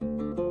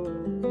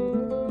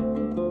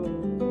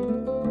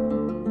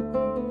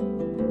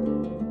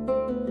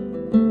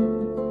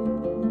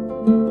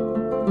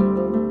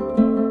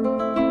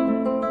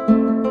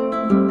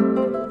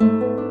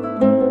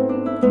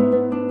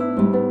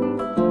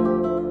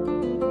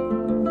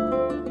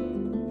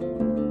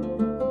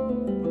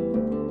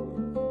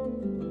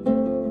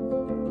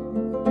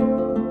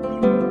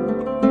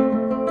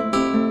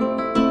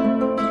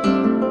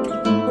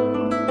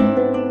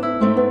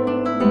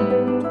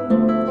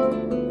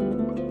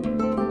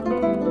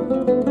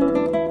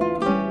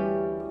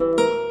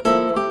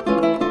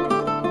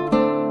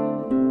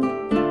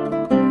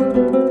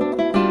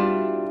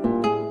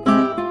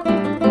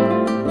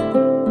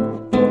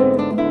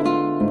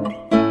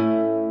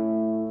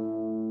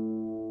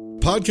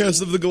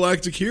Podcast of the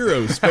Galactic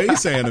Hero,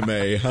 space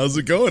anime. How's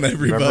it going,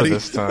 everybody? Remember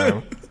this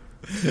time.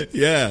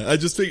 Yeah, I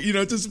just think,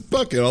 just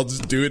fuck it. I'll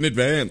just do it in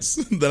advance.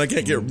 Then I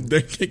can't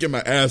get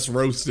my ass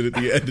roasted at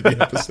the end of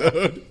the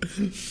episode.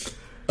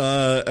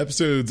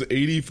 Episodes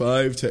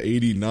 85 to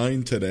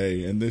 89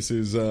 today, and this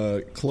is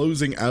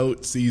closing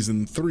out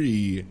season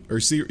 3,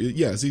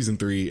 season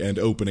 3, and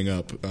opening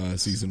up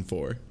season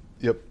 4.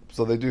 Yep.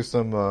 So they do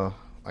some,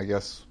 I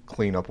guess,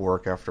 cleanup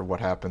work after what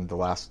happened the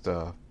last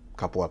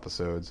couple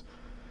episodes.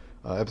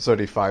 Episode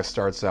 85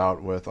 starts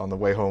out with, on the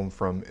way home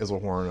from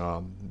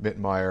Isilhorn,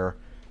 Mittenmeyer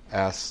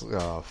asks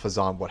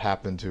Fazant what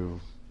happened to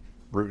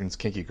Rutan's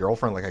kinky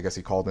girlfriend. I guess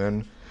he called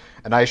in.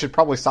 And I should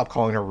probably stop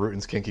calling her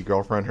Rutan's kinky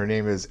girlfriend. Her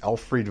name is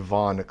Elfriede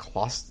von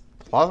Klauraust.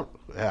 Like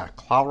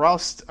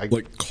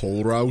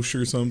Kohlrausch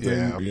or something?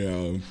 Yeah.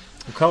 We'll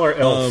call her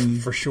Elf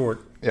for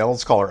short. Yeah,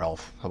 let's call her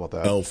Elf. How about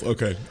that? Elf,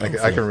 okay. I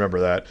can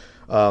remember that.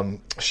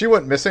 She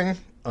went missing.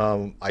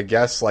 I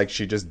guess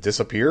she just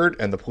disappeared,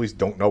 and the police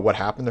don't know what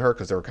happened to her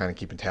because they were kind of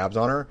keeping tabs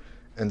on her.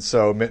 And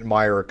so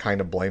Mittenmeyer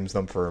kind of blames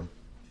them for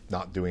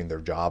not doing their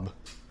job.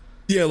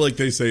 Yeah,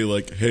 they say,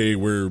 hey,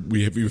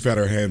 we've had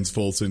our hands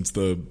full since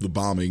the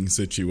bombing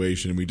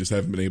situation, and we just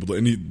haven't been able to.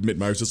 And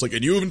Mittenmeyer's just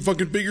and you haven't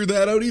fucking figured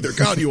that out either.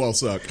 God, you all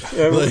suck.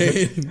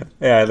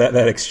 Yeah,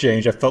 that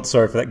exchange. I felt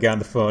sorry for that guy on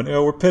the phone.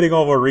 We're pitting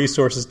all our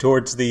resources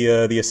towards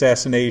the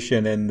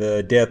assassination and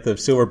the death of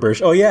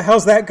Silverbirch. Oh yeah,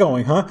 how's that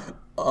going, huh?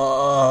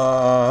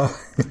 I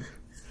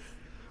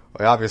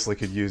obviously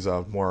could use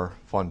more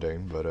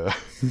funding, but.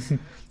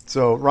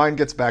 So Ryan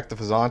gets back to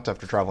Fazant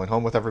after traveling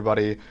home with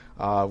everybody.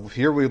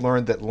 Here we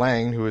learned that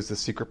Lang, who is the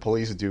secret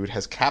police dude,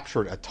 has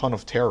captured a ton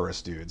of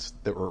terrorist dudes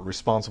that were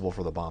responsible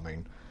for the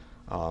bombing.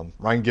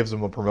 Ryan gives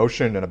him a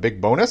promotion and a big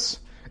bonus,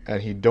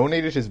 and he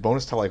donated his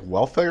bonus to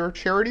welfare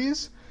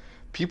charities.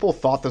 People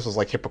thought this was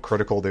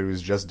hypocritical that he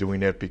was just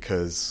doing it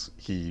because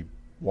he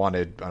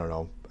wanted, I don't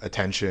know,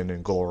 attention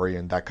and glory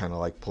and that kind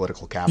of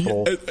political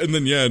capital. Yeah, and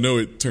then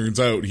it turns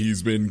out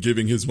he's been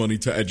giving his money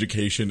to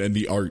education and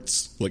the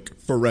arts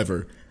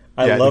forever.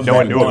 I love no that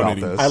one knew one.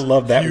 about this. I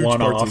love that huge one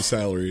parts off. of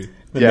salary.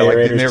 The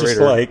narrator's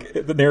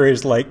the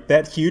narrator's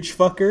that huge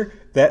fucker,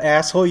 that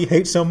asshole you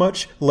hate so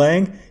much,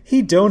 Lang,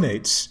 he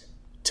donates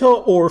to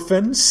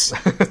orphans.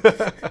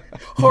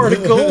 Heart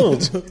of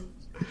gold.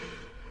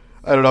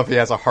 I don't know if he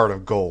has a heart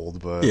of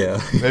gold, but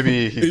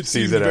maybe he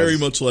sees it very as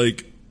much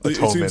it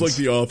seems like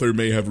the author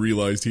may have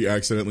realized he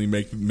accidentally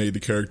made the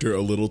character a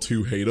little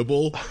too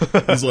hateable.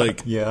 He's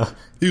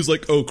he was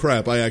oh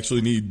crap, I actually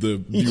need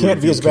the He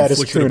can't be as bad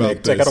as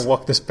Koenig. I gotta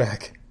walk this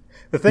back.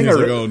 The thing he's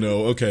oh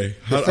no, okay.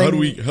 How do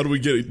we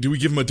get it? Do we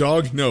give him a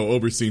dog? No,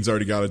 Oberstein's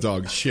already got a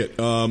dog. Shit.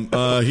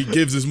 He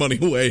gives his money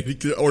away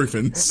to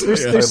orphans.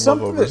 There's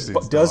something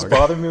that does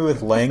bother me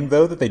with Lang,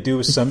 though, that they do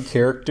with some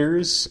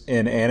characters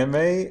in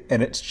anime,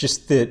 and it's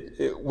just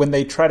that when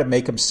they try to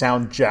make him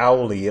sound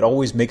jowly, it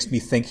always makes me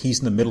think he's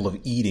in the middle of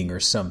eating or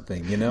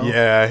something, you know?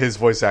 Yeah, his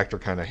voice actor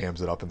kind of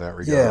hams it up in that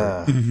regard.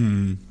 Yeah.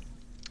 Mm-hmm.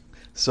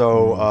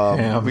 So,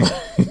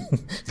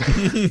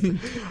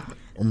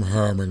 I'm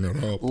hamming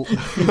it up.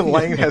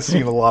 Lang has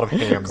seen a lot of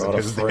hams in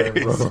his day.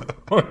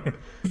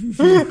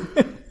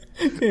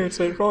 It's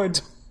a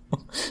right.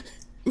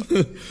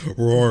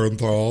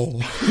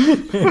 Rorenthal.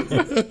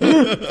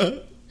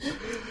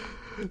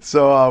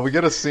 So we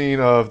get a scene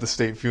of the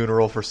state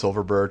funeral for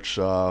Silverbirch.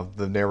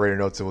 The narrator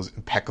notes it was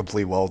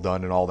impeccably well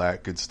done and all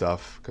that good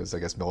stuff, because I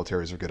guess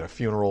militaries are good at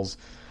funerals.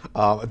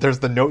 There's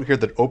the note here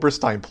that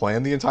Oberstein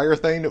planned the entire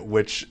thing,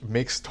 which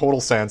makes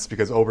total sense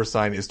because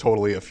Oberstein is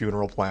totally a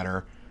funeral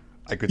planner.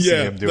 I could see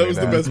him doing that. That was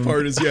the best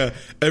part is,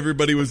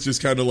 everybody was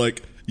just kind of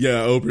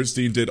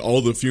Oberstein did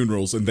all the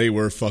funerals, and they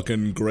were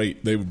fucking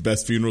great. They were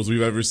best funerals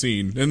we've ever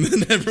seen. And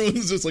then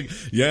everyone's just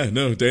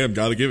damn,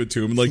 gotta give it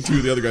to him. And two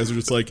of the other guys are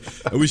just I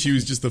wish he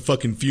was just the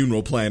fucking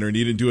funeral planner and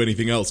he didn't do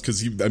anything else,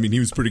 because he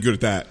was pretty good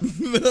at that.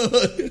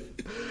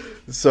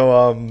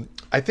 So,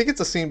 I think it's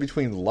a scene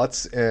between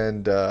Lutz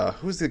and,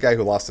 who's the guy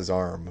who lost his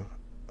arm?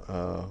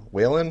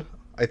 Whalen?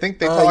 I think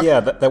they talked... Yeah,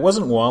 that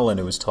wasn't Wallen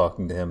who was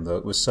talking to him, though.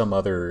 It was some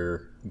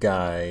other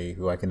guy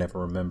who I can never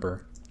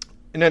remember.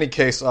 In any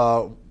case,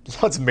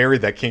 Lutz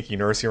married that kinky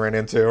nurse he ran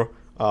into.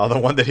 The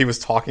one that he was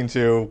talking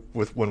to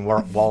when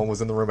Wallen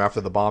was in the room after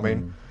the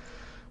bombing.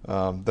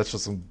 That's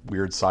just some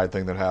weird side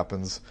thing that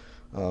happens.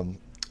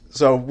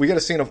 So we get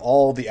a scene of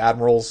all the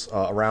admirals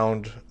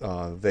around.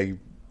 They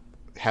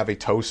have a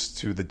toast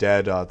to the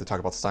dead. They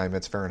talk about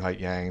Steinmetz, Fahrenheit,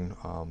 Yang,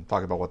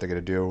 talking about what they're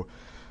going to do.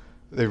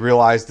 They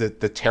realize that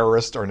the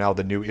terrorists are now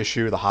the new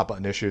issue, the hot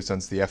button issue,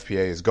 since the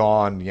FPA is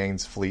gone.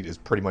 Yang's fleet is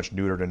pretty much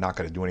neutered and not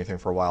going to do anything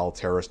for a while.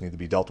 Terrorists need to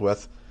be dealt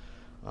with.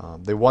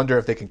 They wonder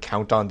if they can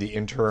count on the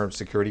internal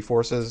security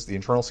forces,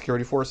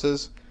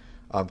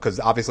 because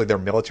obviously they're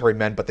military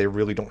men, but they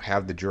really don't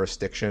have the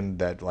jurisdiction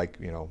that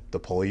the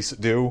police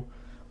do.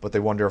 But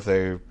they wonder if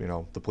the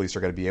police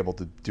are going to be able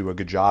to do a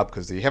good job,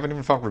 because they haven't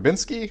even found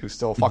Rubinsky, who's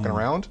still fucking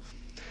around.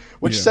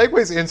 Which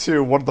segues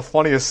into one of the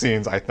funniest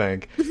scenes, I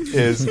think,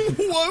 is...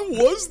 What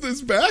was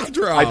this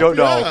backdrop? I don't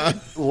know.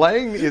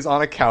 Lang is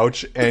on a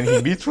couch, and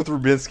he meets with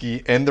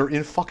Rubinsky, and they're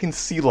in fucking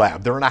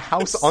C-Lab. They're in a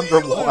house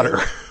underwater.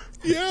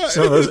 Yeah.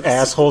 Some of those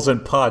assholes in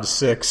Pod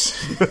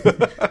 6.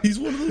 He's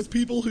one of those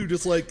people who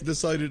just, like,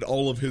 decided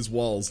all of his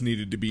walls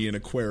needed to be an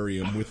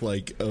aquarium with,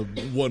 like, a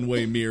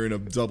one-way mirror and a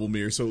double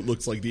mirror so it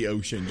looks like the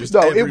ocean. Just no,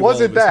 every it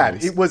wasn't wall of that.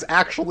 his house. It was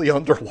actually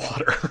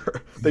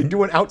underwater. They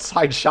do an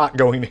outside shot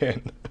going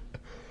in.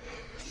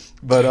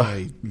 But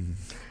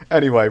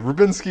anyway,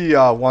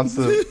 Rubinsky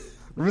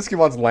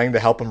wants Lang to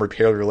help him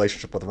repair the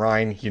relationship with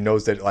Ryan. He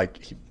knows that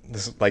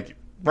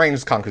Ryan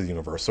just conquered the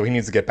universe, so he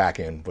needs to get back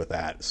in with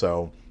that.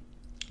 So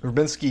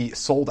Rubinsky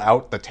sold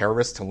out the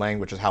terrorists to Lang,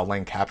 which is how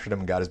Lang captured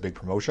him and got his big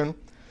promotion.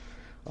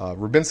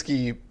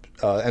 Rubinsky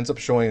ends up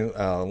showing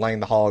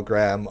Lang the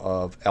hologram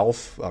of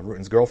Elf,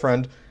 Rutan's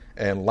girlfriend,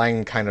 and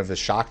Lang kind of is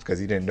shocked because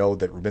he didn't know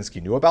that Rubinsky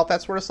knew about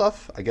that sort of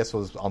stuff. I guess it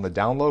was on the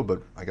down low,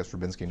 but I guess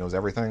Rubinsky knows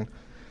everything.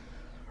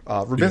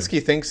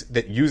 Rubinsky thinks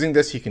that using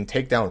this he can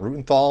take down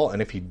Rutenthal,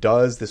 and if he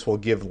does, this will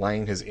give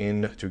Lang his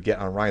in to get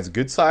on Ryan's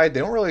good side.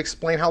 They don't really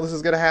explain how this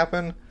is going to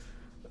happen.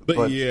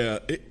 But yeah,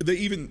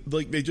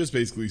 they just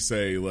basically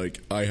say, like,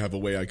 I have a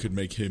way I could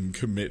make him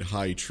commit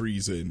high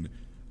treason.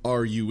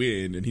 Are you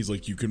in? And he's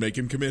like, you can make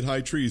him commit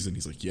high treason.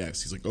 He's like,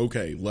 yes. He's like,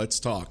 okay, let's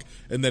talk.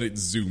 And then it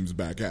zooms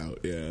back out.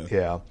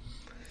 Yeah.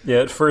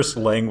 Yeah, at first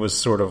Lang was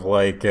sort of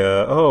like,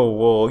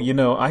 oh,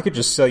 well, I could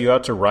just sell you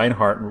out to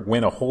Reinhardt and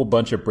win a whole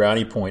bunch of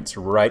brownie points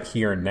right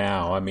here and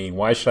now. I mean,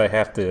 why should I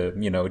have to,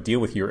 deal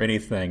with you or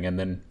anything? And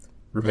then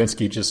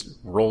Rubinsky just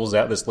rolls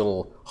out this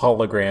little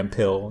hologram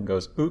pill and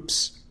goes,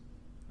 oops.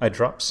 I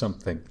dropped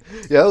something.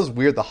 Yeah, that was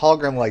weird. The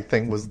hologram-like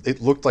thing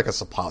it looked like a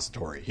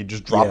suppository. He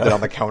just dropped it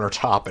on the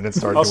countertop and it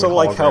started also doing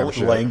like how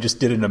shit. Lang just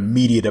did an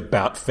immediate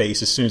about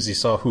face as soon as he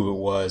saw who it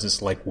was.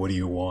 It's like, what do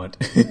you want?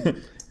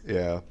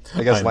 Yeah.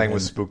 I guess Lang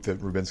was spooked that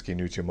Rubinsky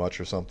knew too much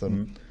or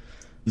something.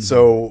 Mm-hmm.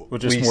 So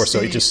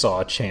he just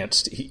saw a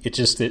chance.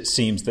 It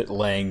seems that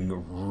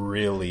Lang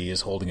really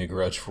is holding a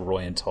grudge for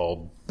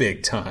Royenthal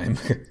big time.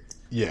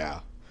 Yeah,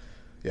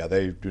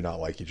 they do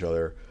not like each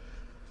other.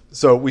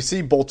 So we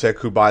see Boltic,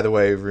 who, by the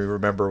way, we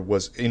remember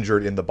was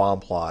injured in the bomb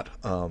plot.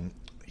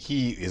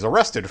 He is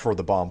arrested for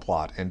the bomb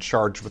plot and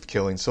charged with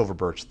killing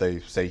Silverbirch.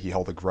 They say he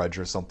held a grudge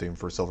or something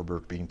for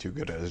Silverbirch being too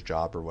good at his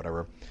job or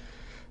whatever.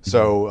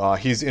 So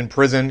he's in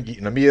prison,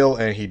 eating a meal,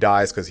 and he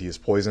dies because he is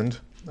poisoned.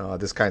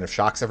 This kind of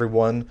shocks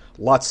everyone.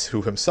 Lutz,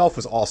 who himself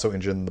was also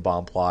injured in the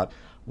bomb plot,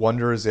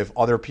 wonders if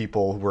other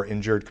people who were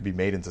injured could be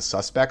made into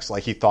suspects.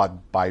 Like, he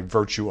thought by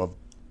virtue of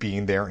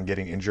being there and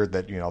getting injured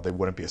that, they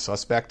wouldn't be a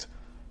suspect.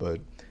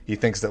 But he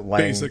thinks that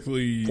Lang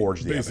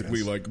forged the evidence.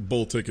 Basically, like,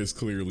 Boltic is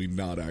clearly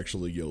not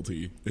actually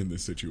guilty in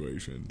this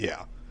situation.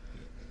 Yeah.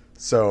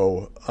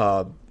 So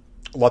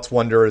Lutz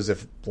wonders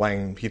if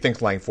he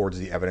thinks Lang forged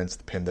the evidence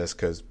to pin this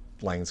because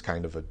Lang's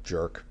kind of a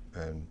jerk,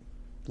 and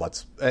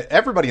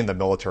everybody in the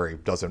military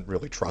doesn't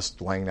really trust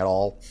Lang at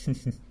all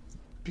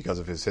because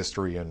of his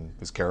history and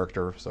his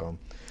character. So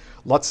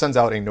Lutz sends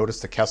out a notice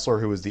to Kessler,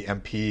 who is the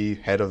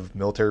MP, head of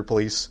military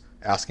police,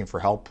 asking for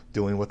help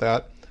dealing with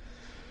that.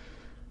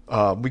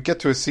 We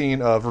get to a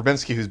scene of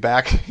Rubinsky, who's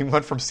back. He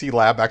went from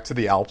C-Lab back to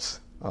the Alps,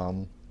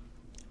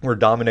 where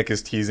Dominic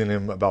is teasing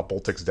him about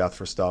Boltic's death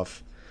for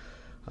stuff.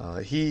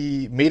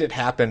 He made it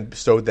happen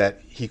so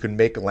that he could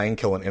make Lang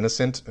kill an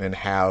innocent and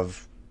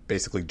have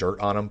basically dirt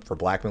on him for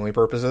blackmailing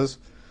purposes.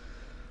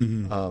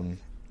 Mm-hmm.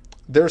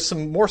 There's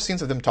some more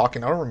scenes of them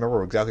talking. I don't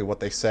remember exactly what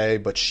they say,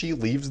 but she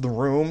leaves the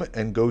room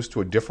and goes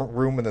to a different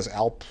room in this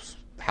Alps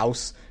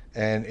house,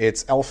 and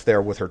it's Elf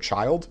there with her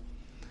child.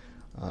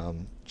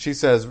 She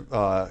says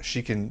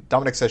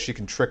Dominic says she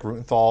can trick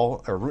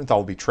Rutenthal, or Rutenthal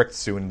will be tricked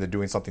soon into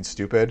doing something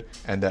stupid,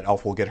 and that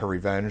Elf will get her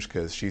revenge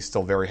because she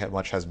still very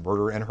much has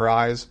murder in her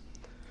eyes.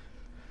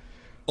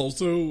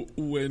 Also,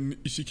 when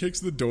she kicks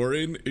the door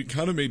in, it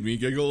kind of made me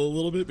giggle a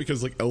little bit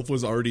because, like, Elf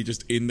was already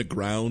just in the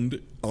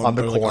ground on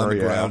the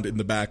ground in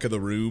the back of the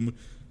room,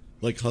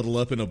 like huddled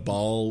up in a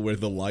ball where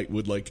the light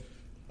would like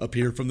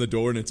appear from the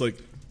door, and it's like,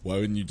 why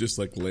wouldn't you just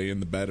like lay in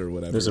the bed or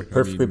whatever? There's a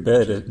good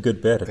bed.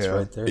 It's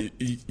right there.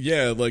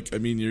 Yeah, like, I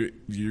mean,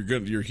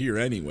 you're here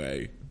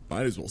anyway.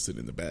 Might as well sit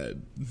in the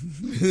bed.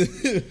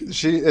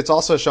 It's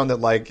also shown that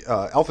like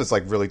Elf is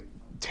like really.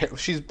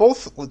 She's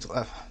both.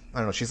 I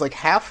don't know. She's like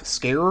half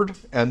scared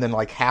and then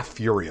like half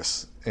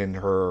furious in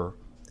her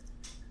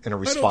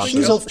response.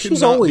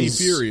 She's always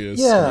furious.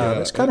 Yeah,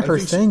 it's kind of her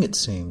thing. It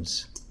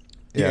seems.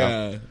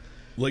 Yeah.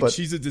 Like,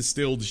 she's a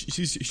distilled...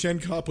 She's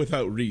Shenkop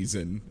without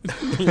reason.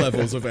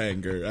 Levels of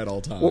anger at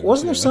all times.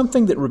 Wasn't there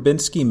something that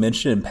Rubinsky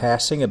mentioned in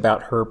passing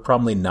about her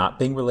probably not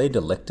being related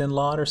to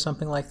Lichtenlot or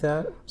something like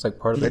that? It's like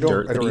part of the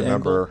dirt. I don't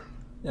remember.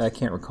 Yeah, I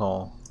can't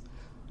recall.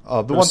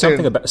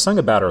 Something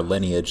about her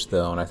lineage,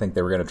 though, and I think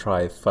they were going to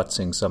try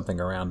futzing something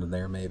around in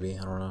there, maybe.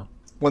 I don't know.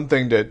 One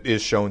thing that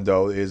is shown,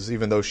 though, is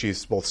even though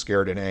she's both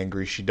scared and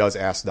angry, she does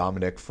ask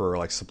Dominic for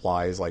like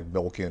supplies, like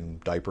milk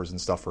and diapers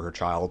and stuff for her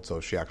child. So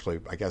she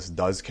actually, I guess,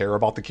 does care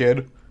about the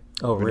kid.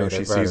 Oh, right.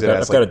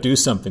 I've got to do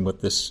something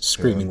with this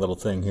screaming little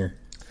thing here.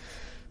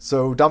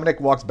 So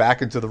Dominic walks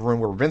back into the room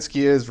where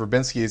Rubinsky is.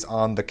 Rubinsky is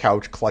on the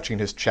couch clutching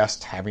his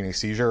chest, having a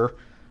seizure.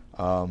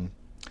 Dominic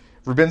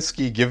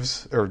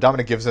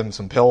gives him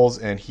some pills,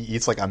 and he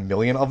eats like 1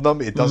 million of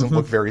them. It doesn't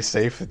look very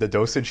safe, the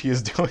dosage he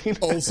is doing.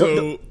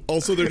 Also,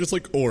 they're just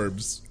like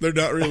orbs. They're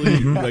not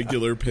really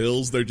regular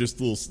pills. They're just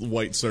little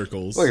white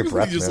circles. Like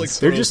breath mints.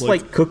 They're just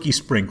like cookie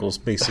sprinkles,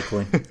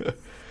 basically.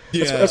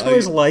 That's what I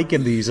always like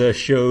in these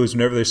shows.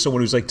 Whenever there's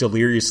someone who's like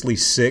deliriously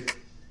sick,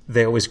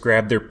 they always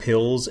grab their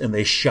pills and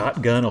they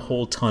shotgun a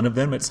whole ton of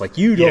them. It's like,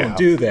 you don't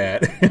do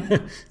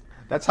that.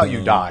 That's how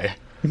you die.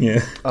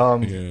 Yeah.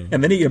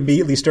 And then he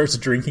immediately starts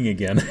drinking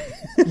again.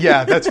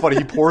 Yeah, that's funny.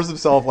 He pours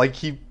himself, like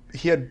he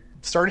had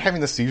started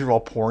having the seizure while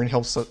pouring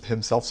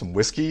himself some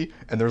whiskey,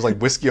 and there's like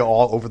whiskey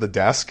all over the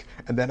desk.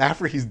 And then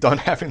after he's done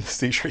having the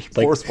seizure, he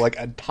pours like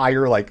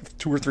entire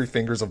 2 or 3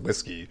 fingers of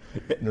whiskey.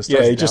 And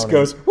he just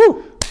goes,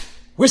 woo!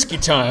 Whiskey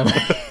time.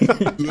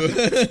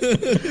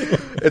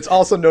 It's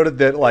also noted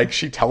that like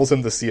she tells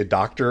him to see a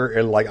doctor,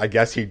 and like I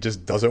guess he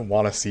just doesn't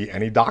want to see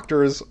any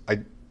doctors. I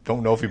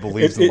don't know if he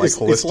believes in like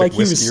holistic it's like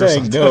whiskey he was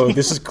saying, something. no,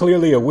 this is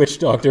clearly a witch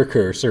doctor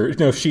curse. Or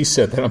no, she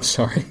said that. I'm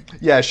sorry.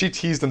 Yeah, she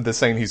teased him to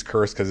saying he's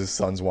cursed because his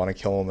sons want to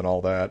kill him and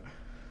all that.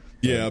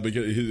 Yeah,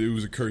 because it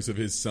was a curse of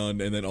his son,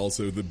 and then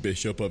also the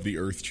bishop of the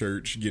Earth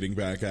Church getting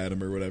back at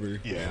him or whatever.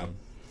 Yeah.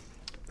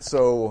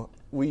 So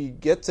we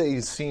get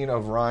a scene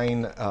of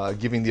Ryan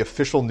giving the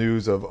official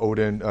news of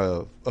Odin,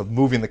 of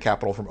moving the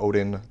capital from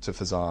Odin to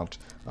Phazant.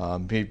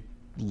 He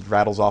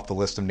rattles off the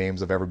list of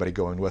names of everybody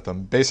going with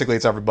him. Basically,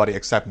 it's everybody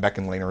except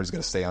Meckenlaner who's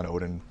going to stay on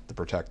Odin to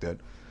protect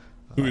it.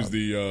 Who is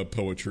the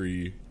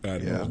poetry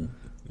admiral?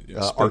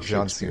 Art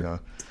John Cena.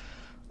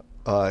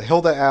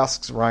 Hilda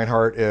asks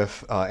Reinhardt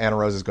if Anna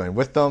Rose is going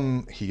with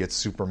them. He gets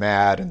super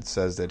mad and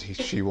says that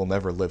she will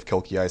never live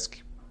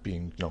Kilkiais,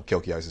 being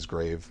Kilkiais'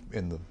 grave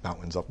in the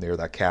mountains up near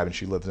that cabin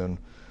she lives in.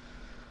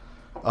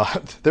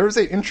 There's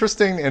an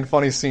interesting and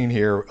funny scene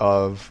here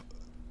of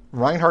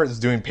Reinhardt is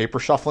doing paper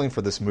shuffling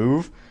for this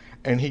move,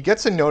 and he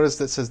gets a notice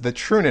that says that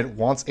Trunit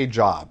wants a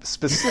job.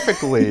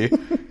 Specifically,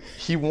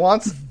 he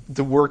wants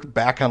to work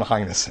back on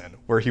Heinesen,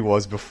 where he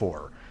was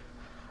before.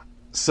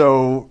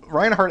 So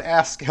Reinhardt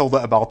asks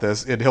Hilda about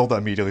this, and Hilda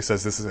immediately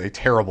says this is a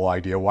terrible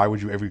idea. Why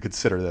would you ever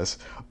consider this?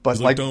 But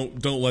like,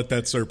 don't let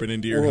that serpent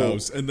into your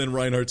house. And then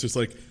Reinhardt's just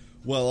like,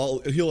 well,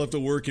 he'll have to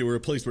work at a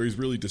place where he's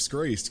really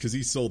disgraced because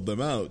he sold them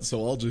out.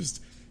 So I'll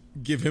just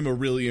give him a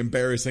really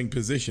embarrassing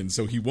position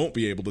so he won't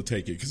be able to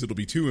take it because it'll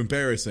be too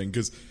embarrassing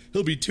because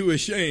he'll be too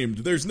ashamed.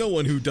 There's no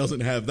one who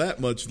doesn't have that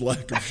much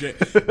lack of shame.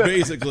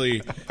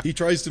 Basically, he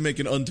tries to make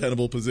an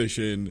untenable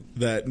position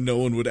that no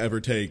one would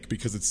ever take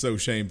because it's so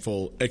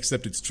shameful,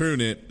 except it's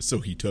Trunit, so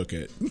he took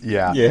it.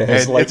 Yeah.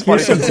 It's like,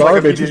 here's some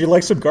garbage. Would you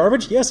like some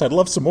garbage? Yes, I'd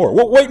love some more.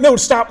 Wait, no,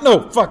 stop.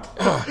 No, fuck.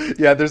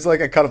 Yeah, there's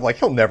like a kind of like,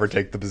 he'll never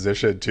take the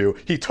position too.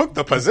 He took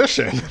the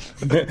position.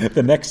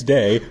 The next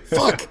day,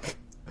 fuck.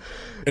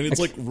 And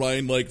it's like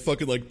Ryan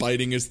fucking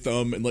biting his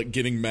thumb and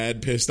getting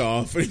mad pissed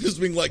off and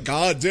just being like,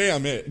 God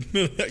damn it.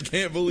 I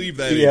can't believe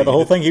that. Yeah, the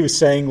whole thing he was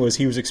saying was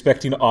he was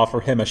expecting to offer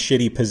him a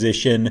shitty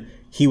position.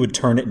 He would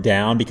turn it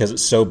down because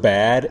it's so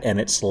bad. And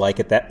it's like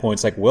at that point,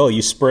 it's like, well,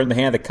 you spur in the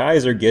hand of the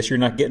Kaiser. Guess you're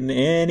not getting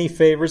any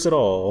favors at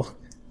all.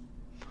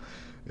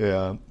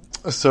 Yeah.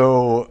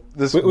 So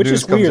this which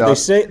news is weird. Out.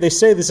 They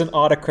say there's an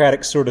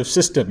autocratic sort of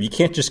system. You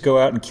can't just go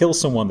out and kill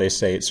someone. They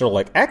say it's sort of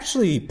like,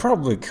 actually, you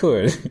probably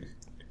could.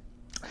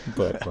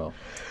 But well,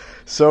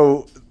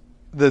 so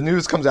the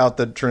news comes out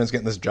that Trunit's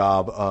getting this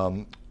job.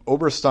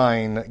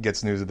 Oberstein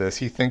gets news of this.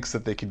 He thinks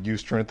that they could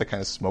use Trunit to kind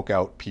of smoke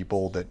out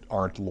people that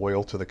aren't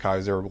loyal to the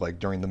Kaiser,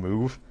 during the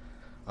move.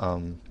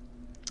 I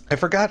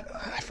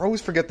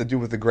always forget the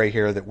dude with the gray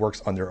hair that works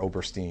under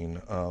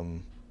Oberstein.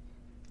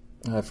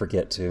 I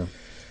forget too.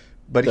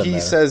 But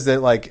he says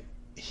that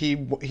he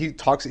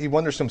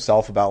wonders to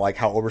himself about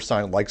how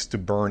Oberstein likes to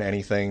burn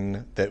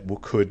anything that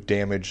could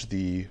damage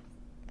the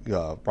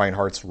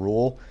Reinhardt's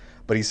rule,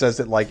 but he says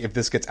that if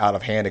this gets out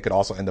of hand, it could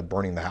also end up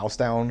burning the house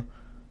down.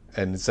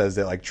 And it says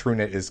that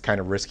Trunit is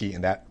kind of risky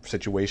in that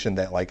situation.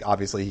 That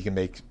obviously he can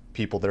make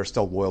people that are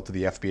still loyal to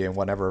the FBA and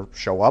whatever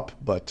show up,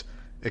 but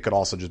it could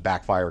also just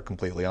backfire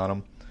completely on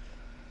him.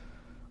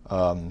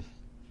 The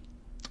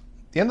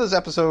end of this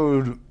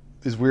episode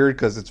is weird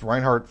because it's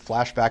Reinhardt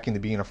flashbacking to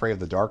being afraid of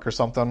the dark or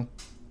something.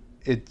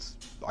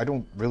 I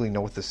don't really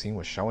know what the scene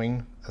was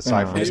showing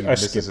aside from he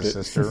misses his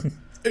sister.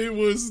 It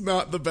was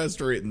not the best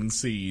written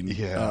scene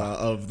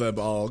of them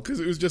all, because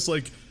it was just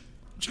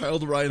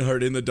child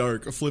Reinhardt in the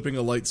dark, flipping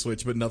a light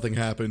switch, but nothing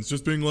happens,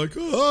 just being like,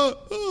 and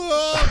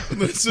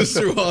the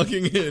sister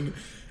walking in,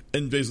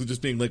 and basically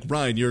just being like,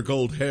 Ryan, your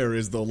gold hair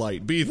is the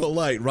light. Be the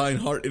light,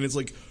 Reinhardt. And it's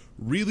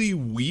really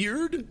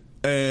weird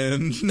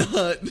and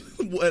not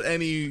what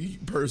any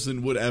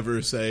person would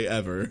ever say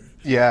ever.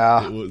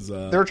 Yeah. It was,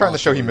 they were trying to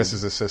show he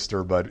misses his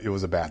sister, but it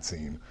was a bad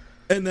scene.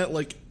 And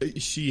that,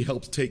 she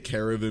helps take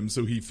care of him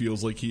so he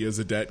feels like he has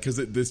a debt. Because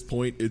at this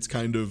point, it's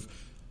kind of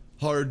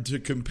hard to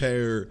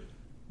compare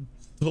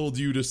told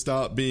you to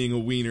stop being a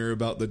wiener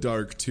about the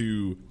dark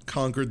to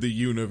conquered the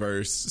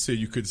universe so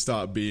you could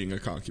stop being a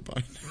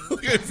concubine.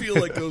 Like, I feel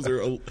like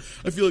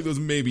those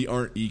maybe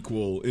aren't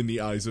equal in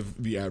the eyes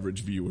of the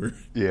average viewer.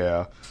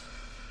 Yeah.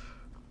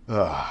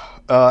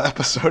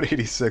 Episode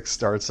 86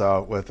 starts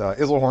out with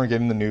Isilhorn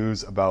getting the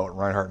news about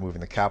Reinhardt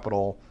moving the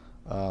capital.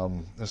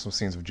 There's some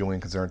scenes of Julian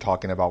Kazern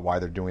talking about why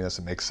they're doing this.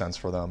 It makes sense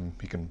for them.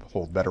 He can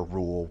hold better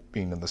rule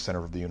being in the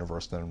center of the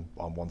universe than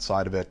on one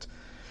side of it.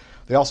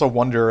 They also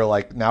wonder,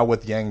 like, now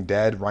with Yang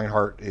dead,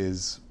 Reinhardt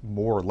is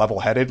more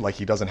level-headed. Like,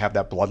 he doesn't have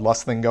that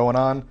bloodlust thing going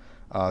on.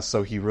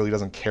 So he really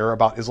doesn't care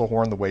about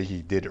Isilhorn the way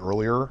he did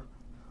earlier.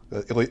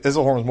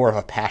 Isilhorn was more of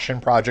a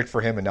passion project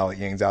for him, and now that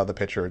Yang's out of the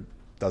picture, it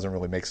doesn't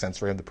really make sense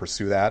for him to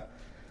pursue that.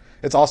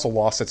 It's also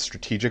lost its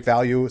strategic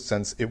value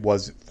since it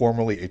was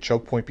formerly a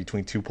choke point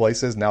between two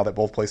places. Now that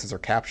both places are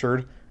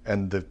captured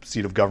and the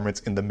seat of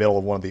government's in the middle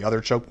of one of the other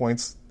choke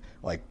points,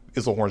 like,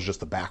 Isilhorn's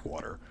just a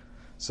backwater.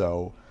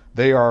 So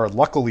they are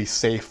luckily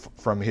safe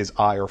from his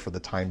ire for the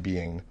time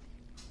being.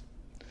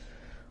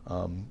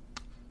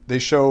 They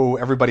show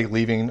everybody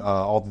leaving,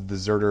 all the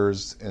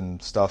deserters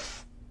and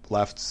stuff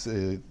left.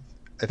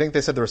 I think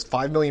they said there was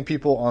 5 million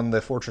people on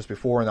the fortress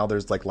before, and now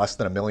there's like less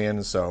than 1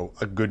 million, so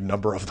a good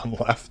number of them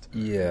left.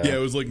 Yeah, it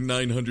was like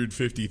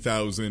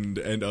 950,000,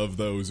 and of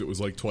those, it was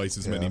like twice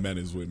as many men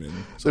as women.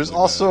 There's like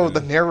also,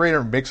 the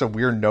narrator makes a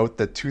weird note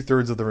that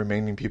 2/3 of the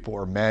remaining people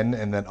are men,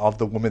 and then of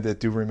the women that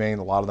do remain,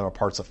 a lot of them are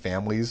parts of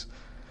families.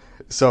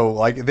 So,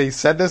 like, they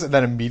said this, and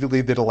then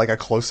immediately did a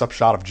close-up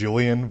shot of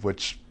Julian,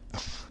 which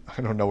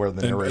I don't know where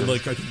the narrator...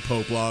 Like, I think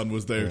Popelon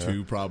was there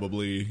too,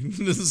 probably.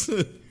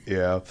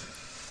 Yeah.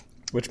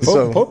 Which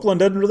Popelon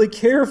doesn't really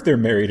care if they're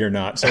married or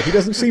not, so he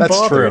doesn't seem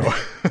bothered.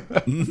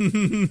 That's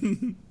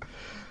true.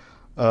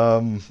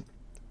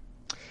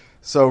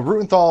 So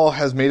Rutenthal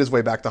has made his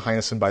way back to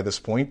Heinessen by this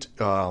point.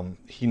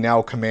 He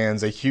now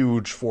commands a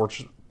huge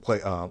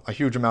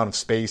amount of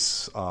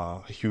space,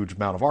 a huge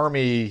amount of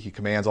army. He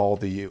commands all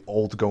the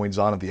old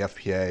goings-on of the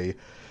FPA.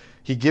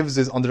 He gives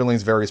his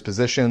underlings various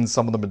positions.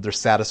 Some of them, they're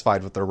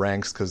satisfied with their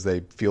ranks because they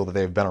feel that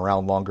they've been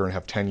around longer and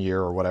have tenure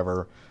or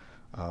whatever.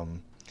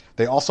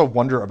 They also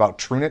wonder about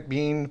Trunit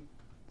being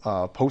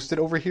posted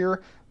over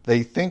here.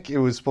 They think it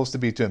was supposed to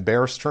be to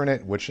embarrass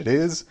Trunit, which it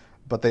is,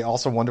 but they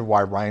also wonder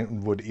why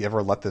Ryan would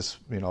ever let this,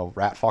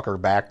 rat fucker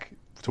back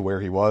to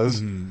where he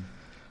was. Mm-hmm.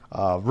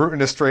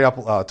 Rutten has straight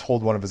up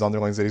told one of his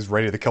underlings that he's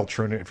ready to kill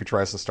Trunit if he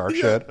tries to start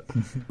shit.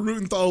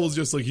 Rutenthal was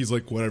just like, he's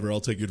like, whatever,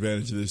 I'll take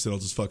advantage of this and I'll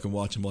just fucking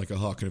watch him like a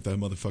hawk, and if that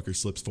motherfucker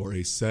slips for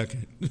a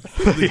second,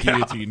 the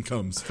guillotine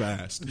comes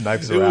fast.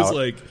 Knives are It was out.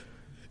 like...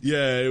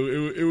 Yeah,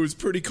 it was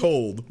pretty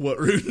cold what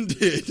Rutten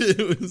did.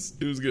 It was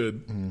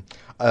good.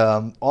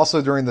 Mm-hmm.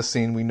 Also during the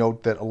scene, we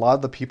note that a lot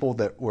of the people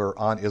that were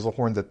on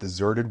Isilhorn that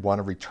deserted want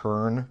to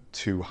return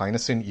to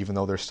Heinessen, even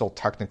though they're still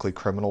technically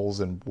criminals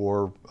and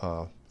war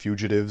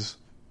fugitives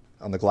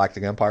on the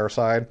Galactic Empire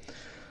side.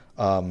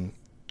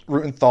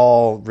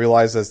 Rutenthal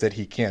realizes that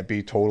he can't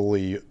be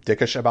totally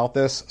dickish about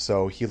this,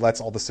 so he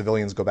lets all the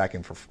civilians go back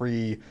in for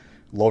free.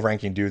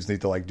 Low-ranking dudes need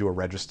to do a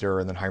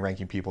register, and then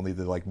high-ranking people need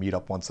to meet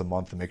up once a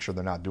month and make sure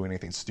they're not doing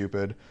anything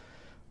stupid.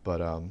 But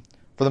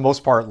for the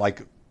most part,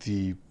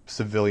 the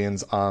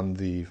civilians on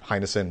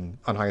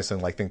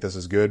Heinessen think this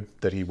is good,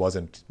 that he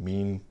wasn't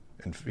mean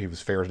and he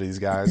was fair to these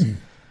guys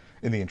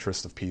in the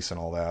interest of peace and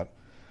all that.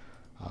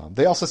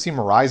 They also see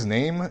Marai's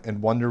name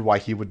and wonder why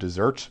he would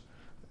desert.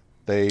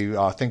 They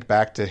think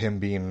back to him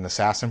being an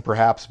assassin,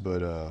 perhaps,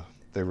 but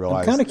they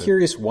realize. I'm kind of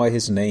curious why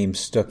his name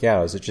stuck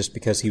out. Is it just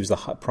because he was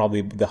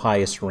probably the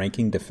highest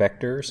ranking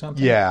defector or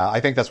something? Yeah, I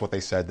think that's what they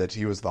said, that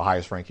he was the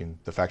highest ranking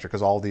defector,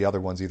 because all the other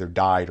ones either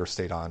died or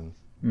stayed on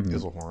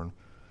Isilhorn.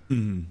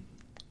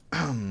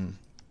 Mm-hmm.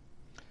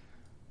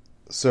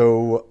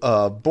 So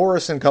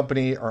Boris and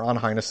company are on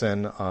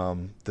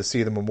Heinessen to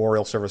see the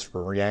memorial service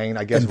for Yang.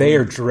 I guess, and they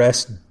are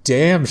dressed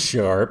damn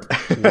sharp.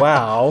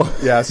 Wow.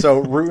 Yeah.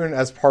 So Rutten,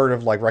 as part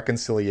of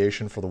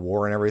reconciliation for the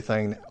war and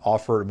everything,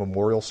 offered a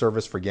memorial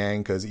service for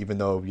Yang, because even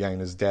though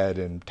Yang is dead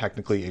and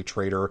technically a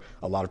traitor,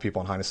 a lot of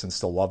people in Heinessen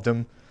still loved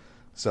him.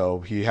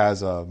 So he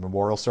has a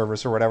memorial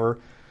service or whatever,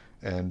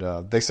 and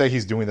they say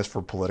he's doing this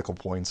for political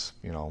points,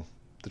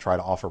 to try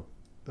to offer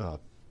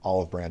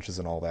olive branches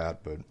and all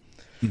that, but.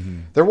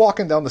 Mm-hmm. They're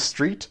walking down the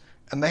street,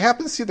 and they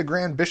happen to see the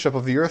Grand Bishop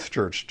of the Earth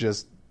Church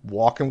just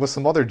walking with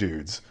some other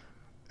dudes.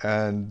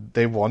 And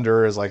they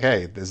wonder,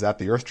 hey, is that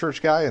the Earth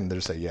Church guy? And they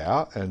say,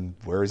 yeah. And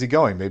where is he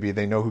going? Maybe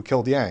they know who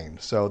killed Yang.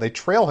 So they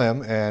trail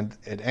him, and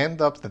it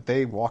ends up that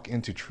they walk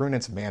into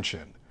Trunit's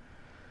mansion.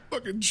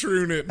 Fucking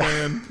Trunit,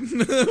 man.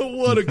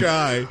 What a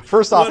guy.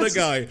 First off, what a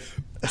guy.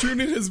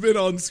 Trunit has been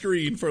on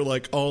screen for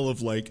all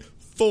of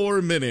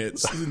 4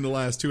 minutes in the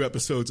last 2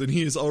 episodes, and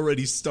he is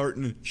already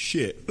starting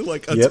shit, a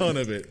ton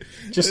of it.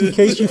 Just in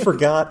case you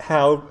forgot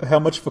how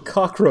much of a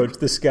cockroach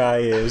this guy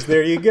is,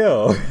 there you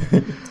go.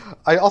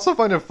 I also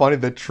find it funny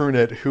that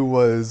Trunit, who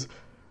was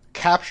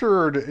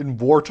captured in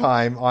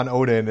wartime on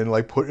Odin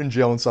and put in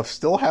jail and stuff,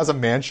 still has a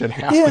mansion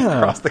halfway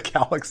across the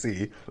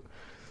galaxy.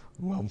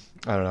 Well,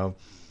 I don't know.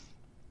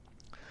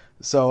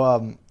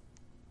 So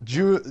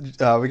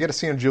We get a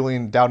scene of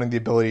Julian doubting the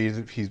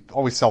ability. He's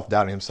always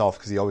self-doubting himself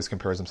because he always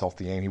compares himself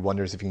to Yang. He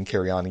wonders if he can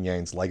carry on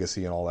Yang's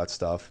legacy and all that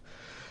stuff.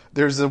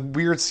 There's a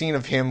weird scene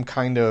of him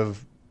kind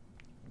of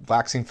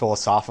waxing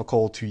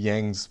philosophical to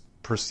Yang's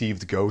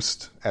perceived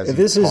ghost. As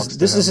this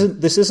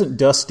isn't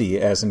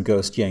Dusty as in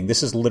Ghost Yang.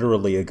 This is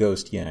literally a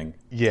Ghost Yang.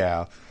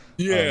 Yeah.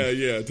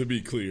 Yeah, to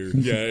be clear.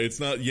 Yeah, it's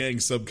not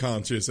Yang's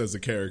subconscious as a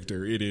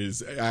character. It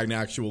is an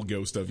actual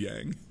ghost of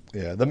Yang.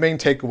 Yeah, the main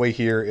takeaway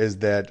here is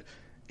that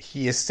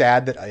he is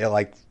sad that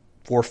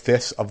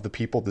 4/5 of the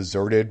people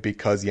deserted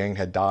because Yang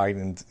had died,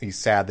 and he's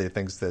sad that he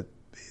thinks that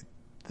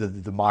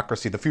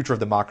the future of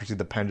democracy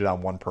depended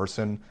on one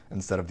person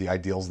instead of the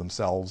ideals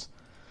themselves.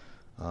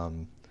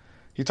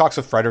 He talks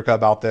with Frederica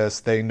about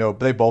this. They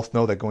both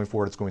know that going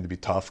forward it's going to be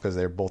tough because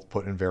they're both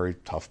put in very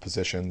tough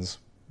positions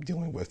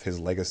dealing with his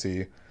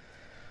legacy.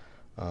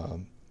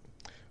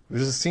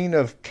 There's a scene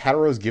of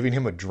Katarose giving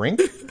him a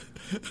drink.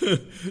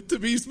 To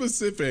be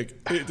specific,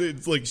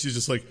 it's like she's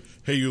just like,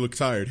 "Hey, you look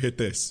tired. Hit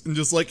this," and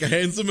just like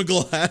hands him a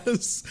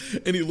glass,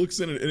 and he looks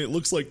in it, and it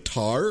looks like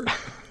tar.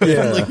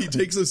 Yeah. And like he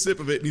takes a sip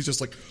of it, and he's just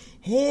like,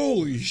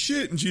 "Holy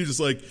shit!" And she's just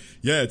like,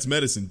 "Yeah, it's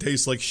medicine.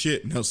 Tastes like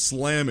shit. Now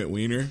slam it,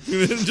 wiener."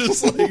 And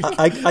just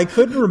like I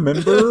couldn't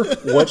remember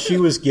what she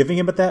was giving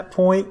him at that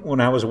point when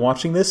I was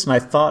watching this, and I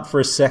thought for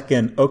a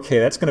second, okay,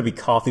 that's going to be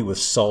coffee with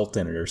salt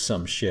in it or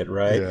some shit,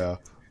 right? Yeah.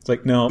 It's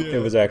like, no, it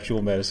was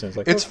actual medicine. It's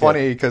like, it's okay.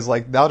 funny because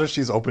like now that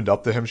she's opened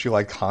up to him, she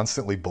like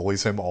constantly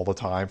bullies him all the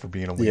time for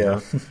being a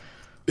wiener.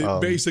 Yeah.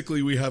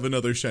 Basically, we have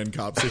another Shen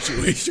Cop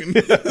situation.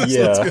 That's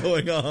what's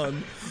going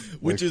on.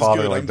 Which is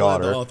father, good. like I'm glad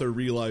daughter. the author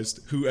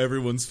realized who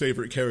everyone's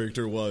favorite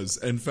character was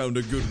and found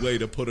a good way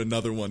to put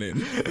another one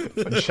in.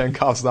 When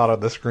Shenkop's not on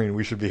the screen,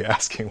 we should be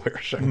asking where's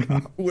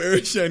Shenkop. Where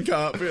is Shen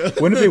Cop? Yeah.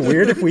 Wouldn't it be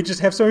weird if we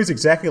just have somebody who's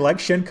exactly like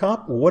Shen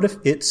Cop? What if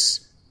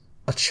it's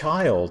a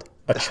child?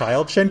 A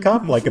child Shen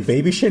Cop? Like a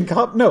baby Shen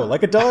Cop? No,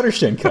 like a daughter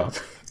Shen Cop.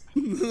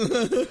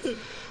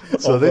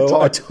 So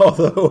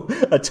although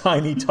a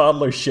tiny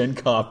toddler Shen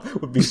Cop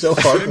would be so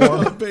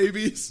heartwarming.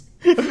 Babies.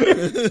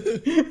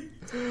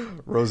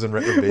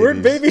 Rosenritter babies. We're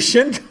baby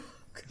Shen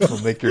Cop.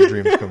 Will make your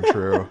dreams come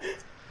true.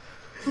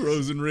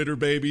 Rosenritter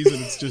babies,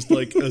 and it's just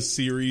like a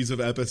series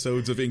of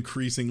episodes of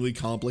increasingly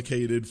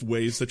complicated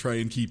ways to try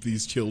and keep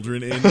these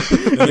children in.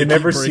 You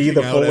never see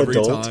the full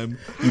adult. Time.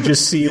 You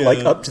just see like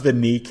up to the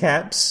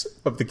kneecaps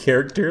of the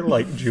character,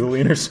 like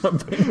Julian or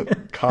something.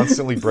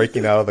 Constantly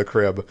breaking out of the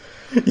crib.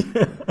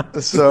 Yeah.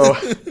 So,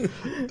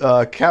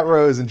 Cat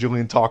Rose and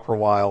Julian talk for a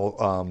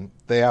while.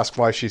 They ask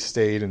why she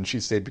stayed, and she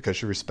stayed because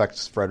she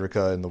respects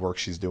Frederica and the work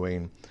she's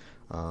doing.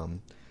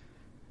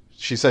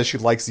 She says she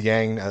likes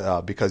Yang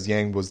because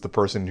Yang was the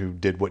person who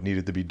did what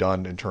needed to be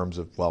done in terms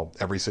of, well,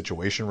 every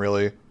situation,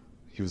 really.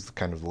 He was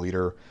kind of the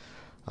leader.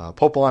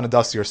 Popolon and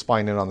Dusty are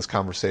spying in on this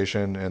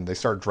conversation, and they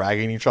start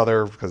dragging each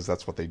other because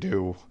that's what they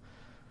do.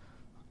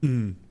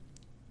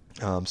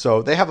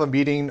 So they have a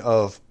meeting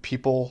of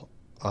people,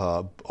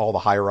 all the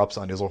higher-ups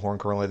on Isilhorn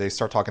currently. They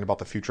start talking about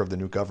the future of the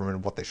new government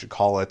and what they should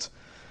call it.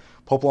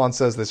 Popolon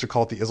says they should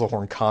call it the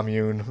Isilhorn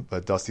Commune,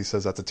 but Dusty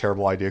says that's a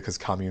terrible idea because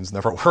communes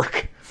never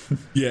work.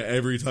 Yeah,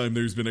 every time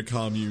there's been a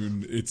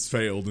commune, it's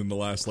failed in the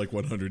last,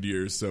 100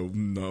 years, so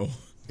no.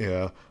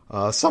 Yeah.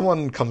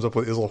 Someone comes up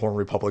with Isilhorn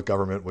Republic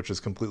government, which is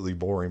completely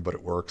boring, but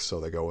it works,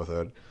 so they go with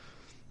it.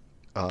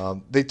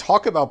 They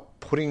talk about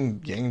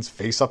putting Yang's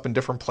face up in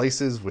different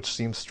places, which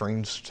seems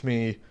strange to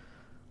me.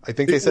 I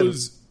think they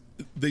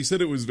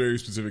said it was very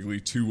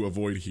specifically to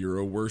avoid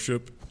hero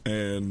worship,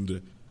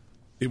 and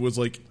it was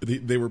like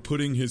they were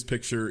putting his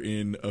picture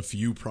in a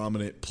few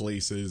prominent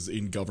places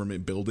in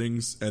government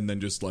buildings and then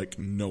just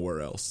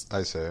nowhere else.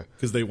 I see.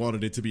 Because they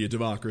wanted it to be a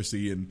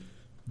democracy, and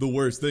the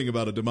worst thing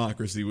about a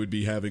democracy would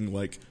be having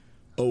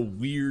a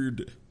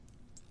weird,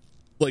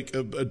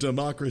 a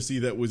democracy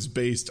that was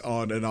based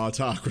on an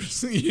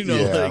autocracy.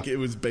 It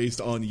was based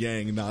on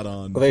Yang, not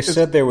on. Well, they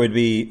said there would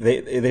be.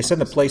 They said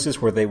the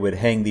places where they would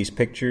hang these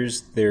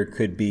pictures, there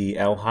could be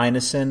Al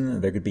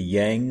Heinesen, there could be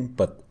Yang,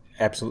 but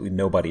absolutely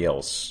nobody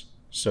else.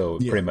 So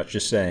pretty much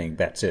just saying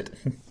that's it.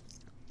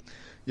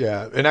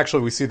 Yeah, and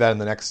actually we see that in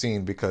the next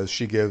scene because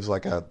she gives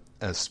a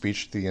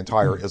speech to the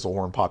entire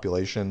Isilhorn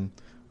population.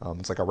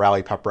 It's like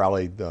a pep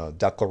rally, the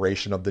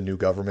declaration of the new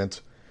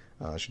government.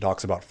 She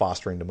talks about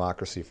fostering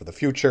democracy for the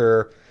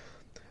future.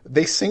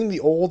 They sing the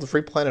old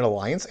Free Planet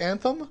Alliance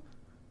anthem,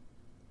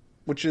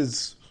 which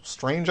is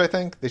strange, I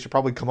think. They should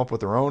probably come up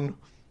with their own.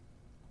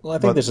 Well, I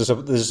think this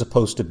is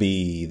supposed to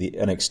be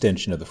an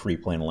extension of the Free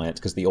Planet Alliance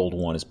because the old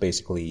one is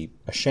basically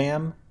a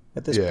sham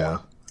at this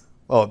point.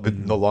 Well, it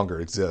no longer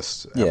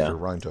exists after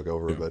Ryan took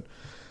over. But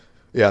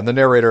yeah, and the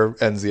narrator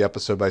ends the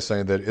episode by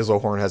saying that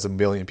Isilhorn has 1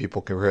 million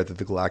people compared to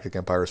the Galactic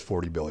Empire is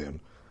 40 billion.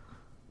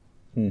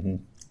 Mm-hmm.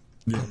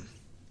 Yeah.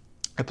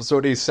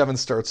 Episode 87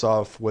 starts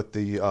off with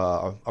a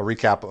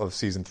recap of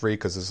Season 3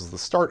 because this is the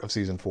start of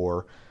Season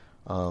 4.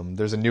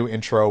 There's a new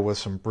intro with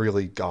some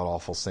really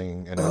god-awful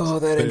singing in it. Oh,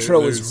 that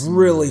intro is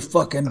really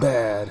fucking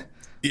bad.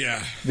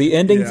 Yeah. The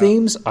ending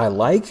themes I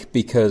like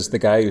because the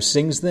guy who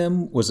sings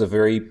them was a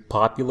very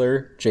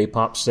popular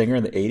J-pop singer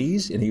in the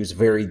 80s, and he was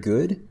very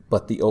good,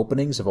 but the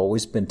openings have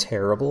always been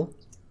terrible.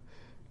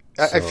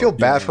 I feel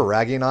bad for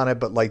ragging on it,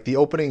 but like the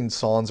opening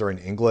songs are in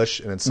English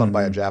and it's sung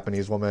by a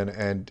Japanese woman,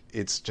 and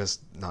it's just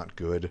not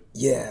good.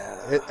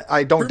 Yeah.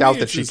 I don't doubt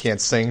that she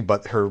can't sing,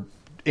 but her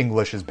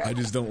English is bad. I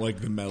just don't like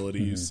the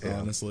melodies,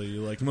 honestly.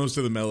 Like, most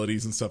of the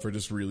melodies and stuff are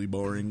just really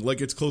boring.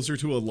 Like, it's closer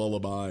to a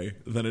lullaby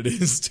than it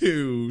is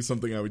to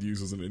something I would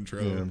use as an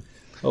intro. Yeah.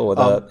 Oh,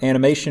 the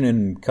animation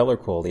and color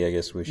quality, I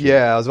guess we should.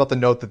 Yeah, I was about to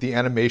note that the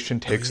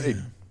animation takes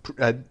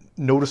a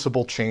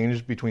noticeable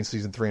change between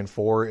season 3 and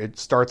 4. It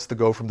starts to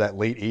go from that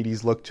late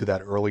 80s look to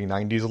that early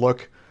 90s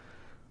look.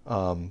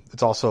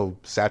 It's also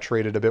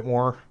saturated a bit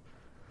more.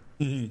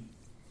 Mm-hmm.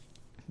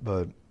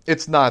 But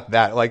it's not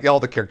that, like, all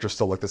the characters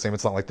still look the same.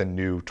 It's not like the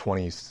new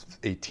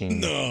 2018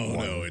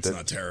 No, it's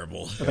not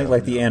terrible. I think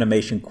like the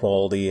animation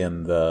quality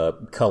and the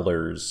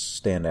colors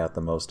stand out the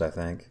most, I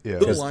think. Yeah.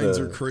 The lines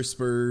are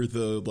crisper,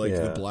 the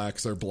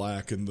blacks are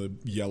black and the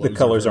yellows the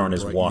colors are aren't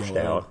as washed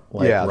yellow. out.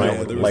 Like Yeah,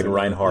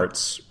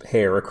 Reinhardt's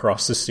hair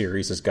across the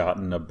series has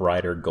gotten a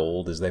brighter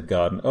gold as they've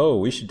gotten,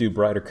 we should do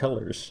brighter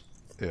colors,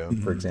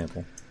 for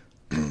example.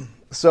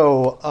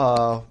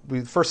 So,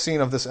 the first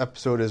scene of this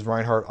episode is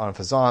Reinhardt on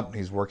Fazant.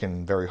 He's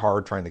working very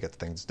hard trying to get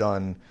things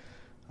done.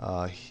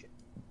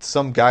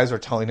 Some guys are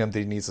telling him that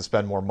he needs to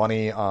spend more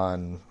money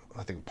on,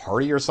 I think,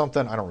 party or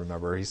something. I don't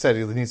remember. He said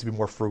he needs to be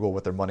more frugal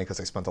with their money because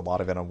they spent a lot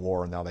of it on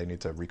war, and now they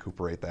need to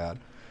recuperate that.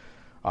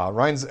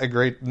 Ryan's a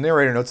great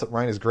narrator. Notes that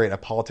Ryan is great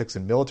at politics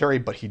and military,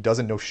 but he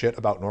doesn't know shit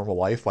about normal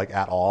life, like,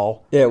 at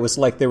all. Yeah, it was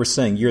like they were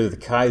saying, "You're the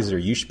Kaiser.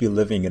 You should be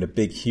living in a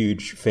big,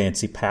 huge,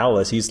 fancy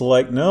palace." He's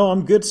like, "No,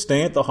 I'm good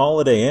staying at the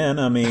Holiday Inn.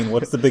 I mean,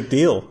 what's the big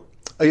deal?"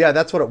 Yeah,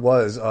 that's what it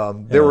was.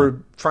 They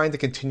were trying to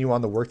continue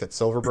on the work that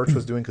Silverbirch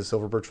was doing, because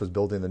Silverbirch was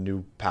building the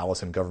new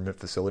palace and government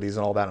facilities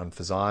and all that on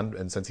Fazan.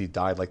 And since he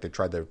died, like, they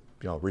tried to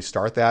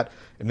restart that.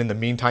 And in the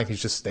meantime, he's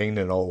just staying in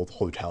an old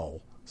hotel.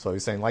 So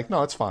he's saying, like,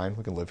 no, it's fine.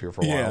 We can live here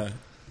for a while.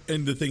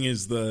 And the thing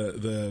is,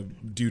 the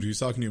dude who's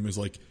talking to him is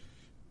like,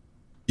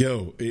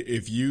 yo,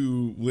 if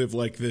you live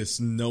like this,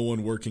 no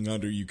one working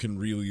under you can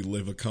really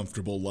live a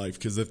comfortable life,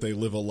 because if they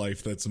live a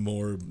life that's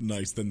more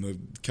nice than the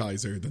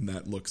Kaiser, then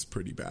that looks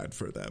pretty bad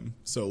for them.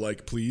 So,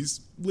 like,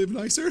 please live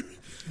nicer.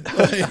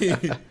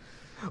 At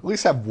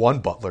least have one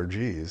butler,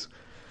 geez.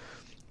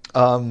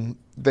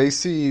 They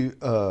see...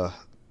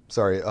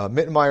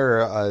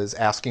 Mittenmeyer is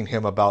asking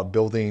him about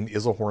building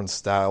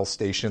Iserlohn-style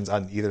stations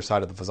on either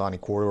side of the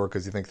Fazani corridor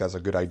because he thinks that's a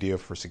good idea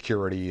for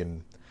security,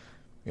 and,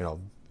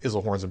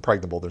 Iserlohorn's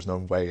impregnable. There's no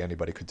way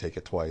anybody could take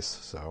it twice.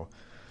 So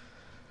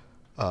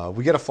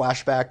we get a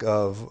flashback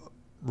of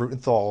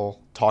Rutenthal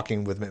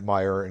talking with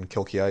Mittenmeyer and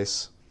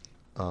Kilkieis.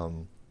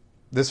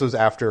 This was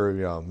after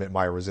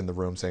Mittenmeyer was in the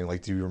room saying,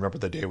 like, do you remember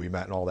the day we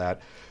met and all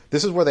that?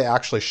 This is where they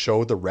actually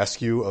showed the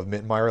rescue of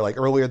Mittenmeyer. Like,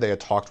 earlier they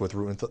had talked with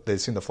Rutenthal. They'd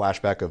seen the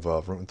flashback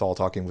of Rutenthal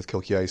talking with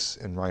Kilkieis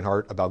and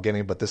Reinhardt about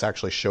getting, but this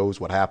actually shows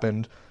what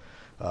happened.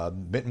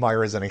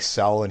 Mittenmeyer is in a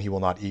cell and he will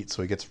not eat,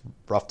 so he gets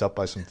roughed up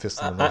by some fists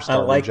in the North Star.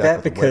 I like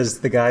that because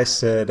the guy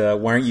said,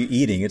 "Why aren't you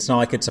eating?" It's not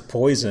like it's a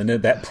poison.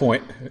 At that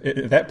point,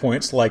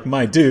 it's like,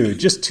 my dude,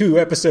 just 2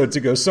 episodes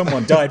ago,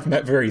 someone died from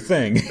that very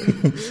thing.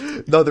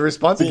 No, the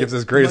response he gives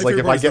is great. It's like,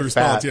 if I get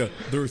fat,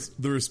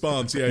 the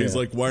response, he's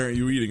like, "Why aren't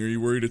you eating? Are you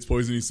worried it's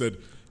poison?" He said,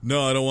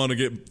 "No, I don't want to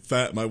get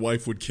fat. My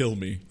wife would kill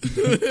me.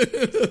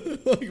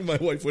 Like, my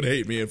wife would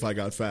hate me if I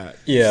got fat."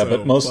 Yeah,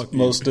 but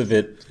most of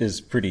it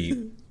is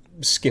pretty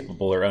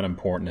skippable or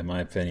unimportant, in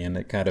my opinion.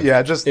 It kind of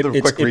just a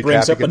quick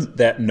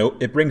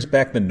recap. It brings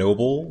back the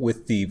noble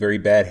with the very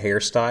bad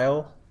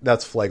hairstyle.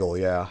 That's Flegel,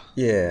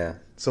 yeah.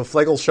 So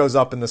Flegel shows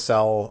up in the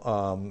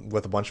cell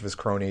with a bunch of his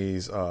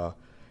cronies.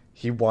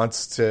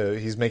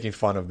 He's making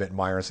fun of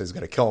Mittenmeyer and says he's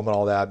going to kill him and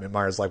all that.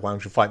 Mittenmeyer's like, "Why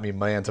don't you fight me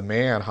man to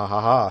man? Ha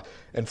ha ha."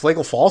 And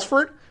Flegel falls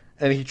for it,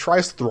 and he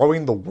tries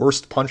throwing the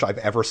worst punch I've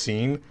ever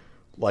seen.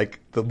 Like,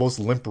 the most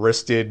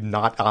limp-wristed,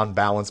 not on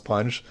balance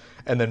punch.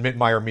 And then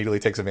Mittenmeyer immediately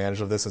takes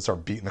advantage of this and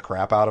starts beating the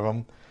crap out of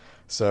him.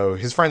 So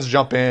his friends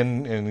jump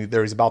in, and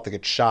he's about to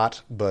get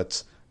shot,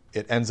 but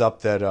it ends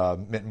up that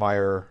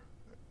Mittenmeyer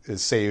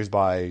is saved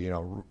by,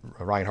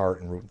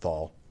 Reinhardt and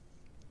Rutenthal.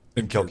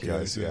 And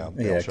Kilkieis,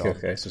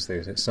 Kilkieis is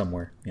there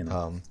somewhere.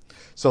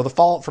 So the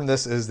fallout from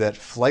this is that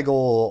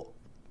Flegel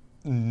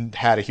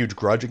had a huge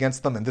grudge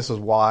against them, and this is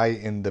why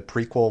in the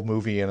prequel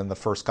movie and in the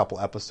first couple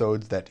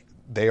episodes that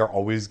they are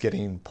always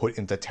getting put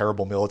into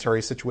terrible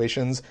military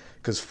situations,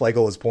 because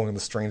Flegel is pulling the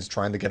strings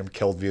trying to get him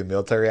killed via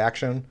military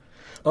action.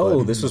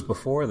 This was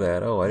before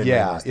that. I didn't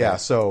realize that. Yeah.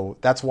 So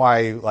that's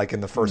why, like, in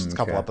the first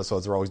couple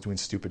episodes, they're always doing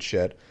stupid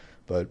shit.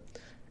 But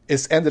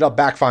it's ended up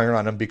backfiring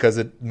on them because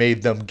it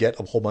made them get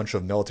a whole bunch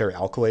of military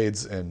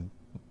accolades and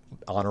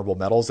honorable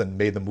medals and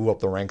made them move up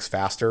the ranks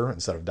faster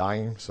instead of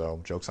dying. So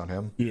joke's on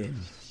him. Yeah.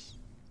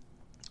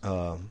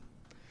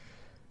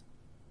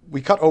 We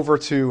cut over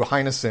to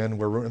Heinesen,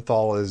 where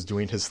Rutenthal is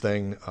doing his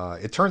thing.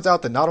 It turns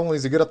out that not only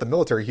is he good at the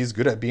military, he's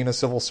good at being a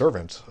civil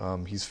servant.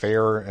 He's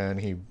fair, and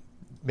he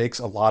makes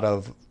a lot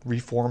of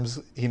reforms.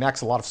 He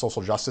enacts a lot of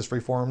social justice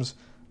reforms,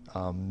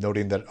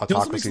 noting that autocracies... He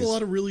also makes a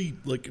lot of really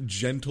like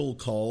gentle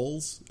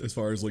calls as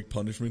far as like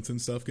punishments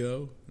and stuff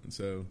go. And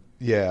so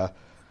yeah,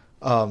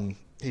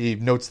 he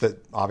notes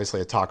that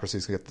obviously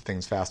autocracies get the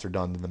things faster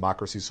done than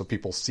democracies, so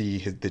people see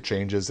the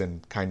changes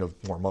and kind of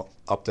warm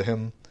up to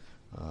him.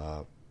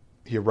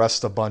 He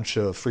arrests a bunch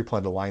of Free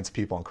Planet Alliance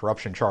people on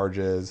corruption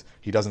charges.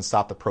 He doesn't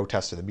stop the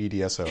protests of the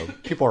media, so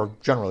people are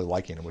generally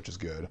liking him, which is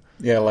good.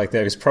 Yeah, I like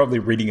that. He's probably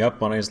reading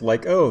up on it. He's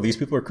like, oh, these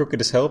people are crooked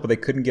as hell, but they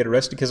couldn't get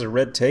arrested because of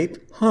red tape?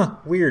 Huh,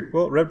 weird.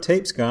 Well, red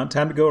tape's gone.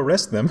 Time to go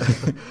arrest them.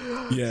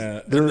 Yeah,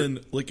 and then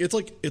like it's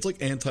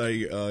like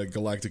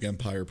anti-Galactic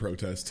Empire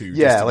protest too.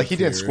 Yeah, like he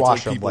didn't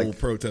squash them. People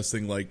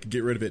protesting like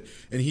get rid of it,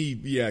 and he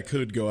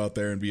could go out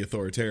there and be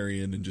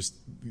authoritarian and just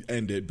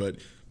end it, but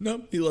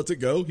no, he lets it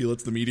go. He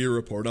lets the media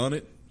report on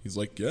it. He's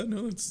like, yeah,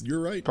 no, you're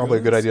right. Probably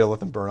a good idea to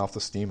let them burn off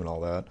the steam and all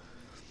that.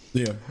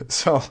 Yeah.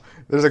 So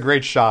there's a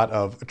great shot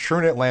of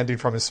Trunit landing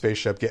from his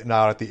spaceship, getting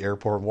out at the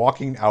airport,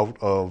 walking out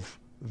of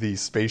the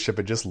spaceship,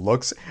 and just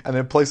looks, and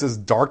then plays this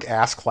dark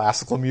ass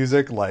classical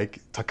music like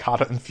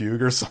Toccata and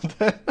Fugue or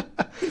something.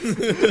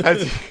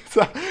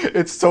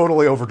 It's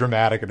totally over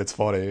dramatic and it's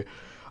funny.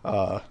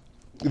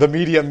 The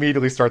media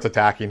immediately starts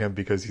attacking him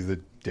because he's a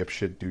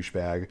dipshit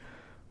douchebag.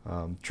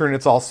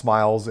 Trunit's all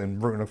smiles,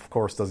 and Rutan, of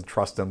course, doesn't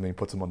trust him, and he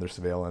puts him under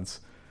surveillance.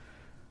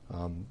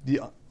 The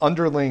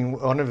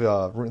underling, one of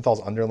Rutenthal's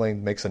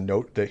underling, makes a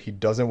note that he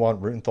doesn't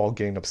want Rutenthal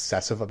getting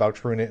obsessive about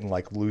Trunit and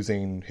like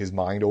losing his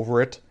mind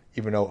over it,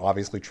 even though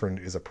obviously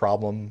Trunit is a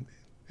problem.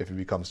 If he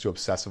becomes too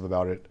obsessive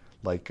about it,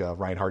 like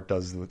Reinhardt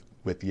does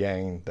with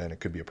Yang, then it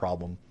could be a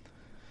problem.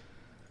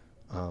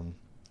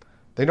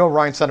 They know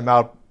Ryan sent him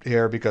out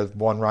here because,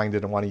 one, Ryan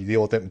didn't want to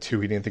deal with it, and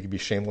two, he didn't think he'd be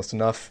shameless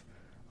enough.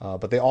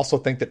 But they also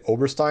think that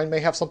Oberstein may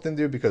have something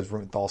to do because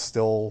Rutenthal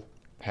still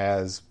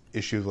has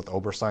issues with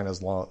Oberstein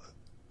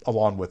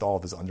along with all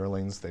of his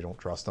underlings. They don't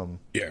trust him.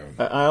 Yeah.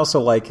 I also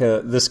like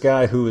this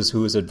guy who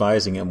was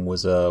advising him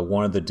was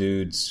one of the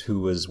dudes who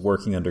was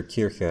working under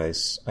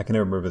Kircheis. I can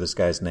never remember this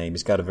guy's name.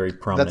 He's got a very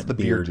prominent That's the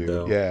beard, dude,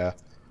 though. Yeah.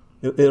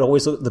 It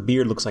always the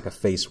beard looks like a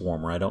face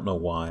warmer. I don't know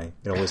why.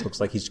 It always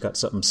looks like he's got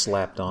something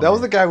slapped on. That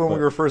was the guy when we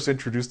were first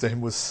introduced to him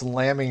was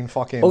slamming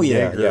fucking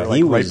Jaeger,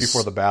 like, right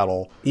before the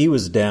battle. He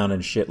was down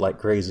and shit like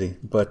crazy.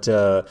 But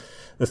the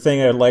thing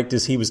I liked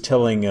is he was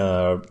telling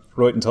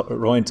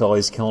Reuenthal,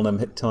 he's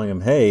telling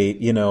him, hey,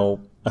 you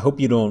know, I hope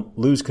you don't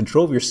lose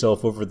control of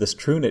yourself over this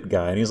Trunit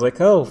guy. And he's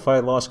like, oh, if I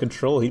lost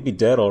control, he'd be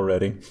dead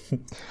already.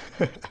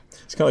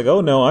 It's kind of like,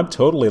 oh no, I'm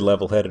totally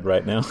level-headed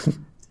right now.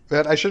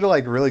 Man, I should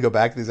like really go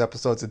back to these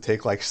episodes and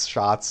take like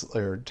shots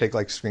or take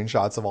like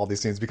screenshots of all these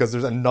scenes, because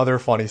there's another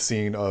funny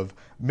scene of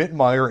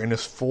Mittenmeyer in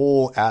his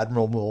full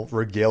admiral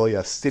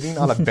regalia sitting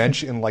on a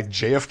bench in like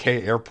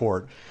JFK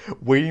airport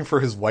waiting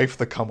for his wife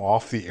to come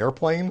off the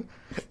airplane.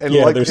 And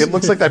like it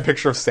looks like that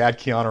picture of sad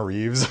Keanu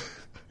Reeves.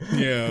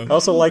 Yeah. I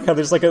also like how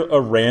there's like a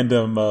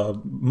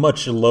random,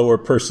 much lower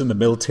person in the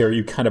military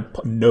who kind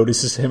of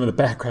notices him in the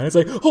background. It's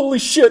like, holy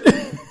shit!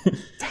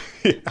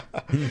 Yeah.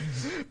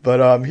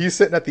 But he's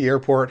sitting at the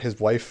airport. His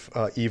wife,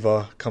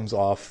 Eva, comes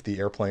off the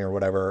airplane or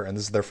whatever, and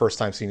this is their first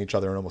time seeing each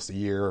other in almost a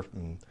year.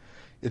 And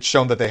it's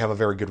shown that they have a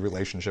very good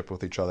relationship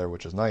with each other,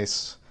 which is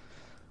nice.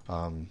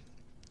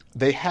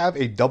 They have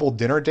a double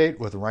dinner date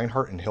with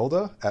Reinhardt and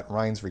Hilda at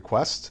Ryan's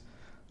request.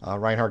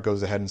 Reinhardt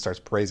goes ahead and starts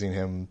praising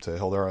him to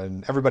Hilda,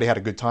 and everybody had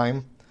a good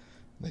time.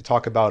 They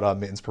talk about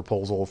Mitten's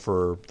proposal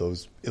for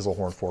those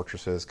Isilhorn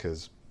fortresses,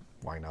 because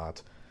why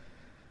not?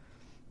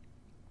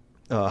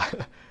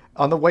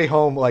 On the way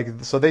home,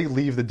 so they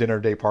leave the dinner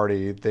day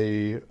party.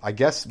 I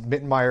guess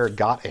Mittenmeyer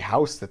got a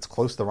house that's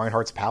close to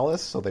Reinhardt's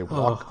palace, so they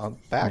walk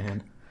back.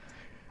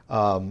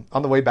 On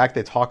the way back,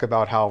 they talk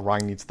about how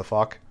Ryan needs to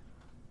fuck.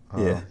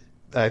 Yeah.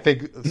 I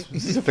think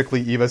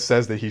specifically Eva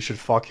says that he should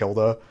fuck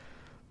Hilda.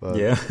 But...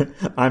 Yeah,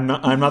 I'm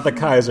not the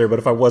Kaiser, but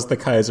if I was the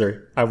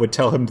Kaiser, I would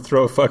tell him to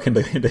throw a fuck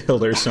into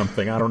Hilda or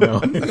something. I don't know.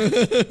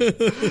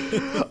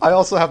 I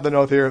also have the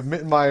note here: the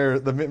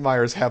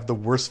Mittenmeyers have the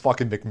worst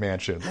fucking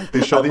McMansion. Like,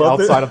 they show the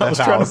outside of that house.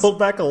 I was trying to hold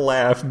back a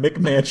laugh.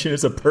 McMansion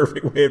is a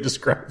perfect way of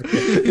describing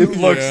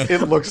it.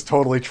 It looks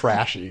totally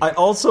trashy. I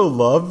also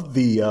love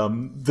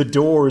the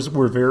doors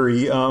were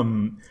very.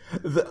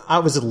 I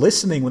was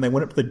listening when they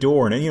went up to the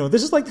door, and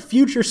this is like the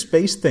future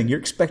space thing. You're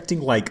expecting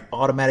like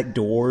automatic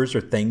doors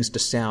or things to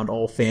sound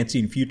all fancy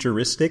and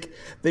futuristic.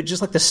 They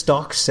just like the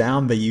stock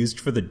sound they used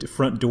for the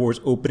front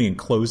doors opening and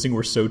closing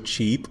were so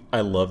cheap.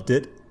 I loved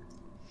it.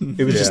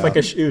 It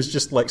was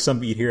just like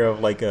something you'd hear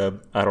of like a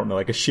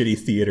shitty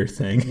theater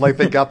thing. Like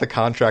they got the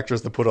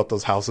contractors to put up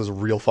those houses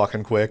real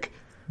fucking quick.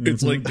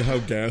 It's like how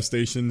gas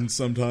stations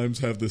sometimes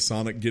have the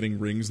Sonic getting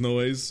rings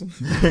noise.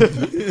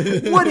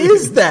 What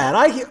is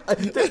that?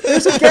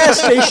 There's a gas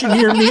station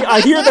near me.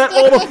 I hear that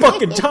all the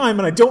fucking time,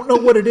 and I don't know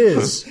what it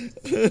is.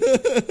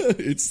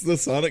 It's the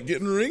Sonic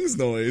getting rings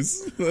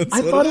noise.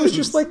 I thought it was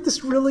just like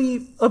this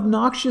really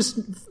obnoxious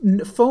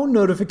phone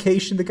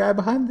notification the guy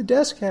behind the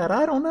desk had.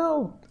 I don't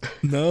know.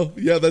 No,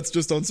 yeah, that's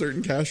just on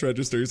certain cash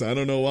registers. I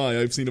don't know why.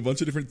 I've seen a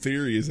bunch of different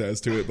theories as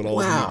to it, but all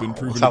of them have been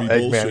proven That's to how be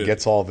bullshit. Eggman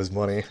gets all of his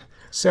money.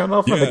 Sound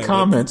off in the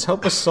comments.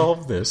 Help us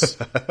solve this.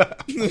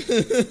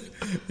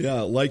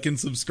 Yeah, like and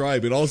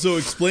subscribe. And also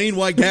explain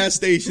why gas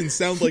stations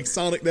sound like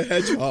Sonic the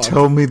Hedgehog.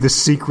 Tell me the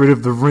secret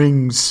of the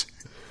rings.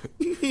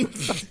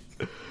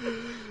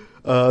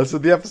 So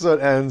the episode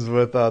ends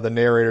with the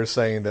narrator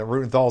saying that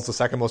Rutenthal is the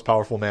second most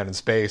powerful man in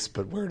space,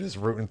 but where does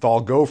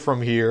Rutenthal go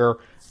from here?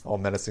 All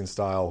menacing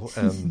style.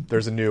 And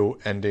there's a new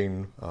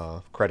ending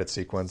credit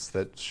sequence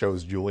that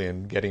shows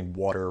Julian getting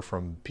water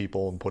from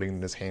people and putting it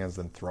in his hands,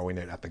 then throwing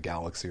it at the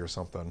galaxy or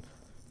something.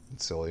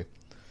 It's silly.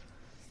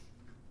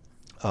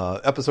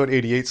 Episode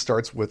 88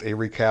 starts with a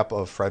recap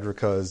of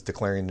Frederica's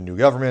declaring the new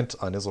government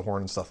on Isilhorn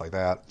and stuff like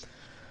that.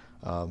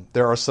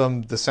 There are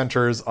some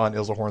dissenters on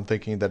Isilhorn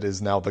thinking that it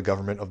is now the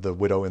government of the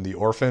widow and the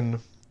orphan,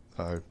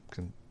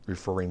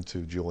 referring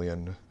to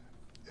Julian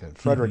and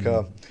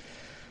Frederica.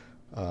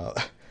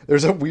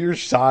 There's a weird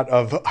shot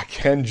of,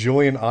 again,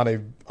 Julian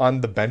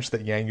on the bench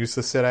that Yang used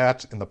to sit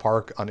at in the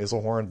park on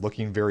Isilhorn,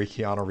 looking very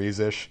Keanu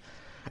Reeves-ish.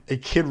 A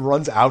kid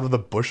runs out of the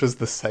bushes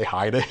to say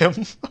hi to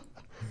him.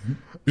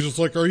 He's just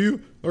like, are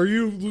you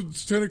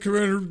Lieutenant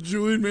Commander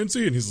Julian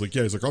Mincy? And he's like,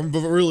 yeah. He's like, I'm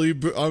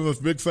a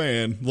big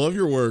fan. Love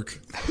your work.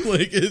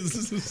 Like,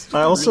 it's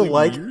I also really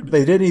like weird.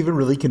 they didn't even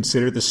really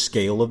consider the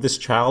scale of this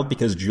child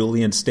because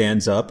Julian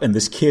stands up and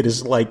this kid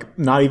is like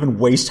not even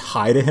waist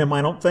high to him.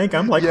 I don't think.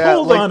 I'm like, Yeah,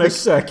 hold like on a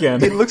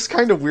second. It looks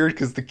kind of weird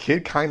because the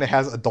kid kind of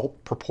has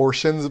adult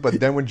proportions, but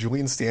then when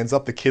Julian stands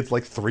up, the kid's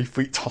like 3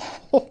 feet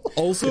tall.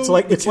 Also, It's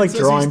like the kid says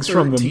drawings he's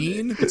from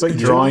 13, the it's like and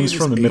drawings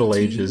Julian from the is Middle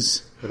 18.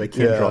 Ages where they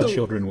can't draw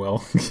children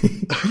well.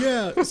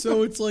 Yeah,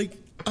 so it's like,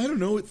 I don't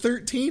know, at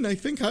 13, I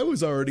think I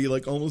was already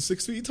like almost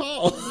 6 feet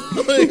tall.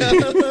 Like,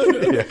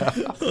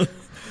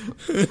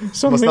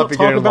 Something we not don't be talk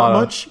getting a about lot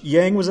of- much.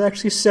 Yang was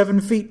actually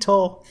 7 feet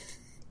tall.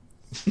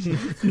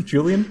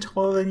 Julian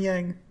taller than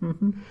Yang.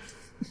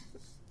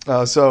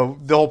 So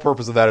the whole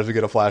purpose of that is we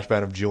get a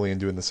flashback of Julian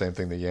doing the same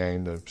thing to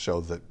Yang to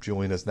show that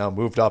Julian has now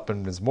moved up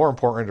and is more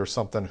important or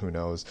something. Who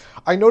knows?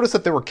 I noticed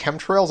that there were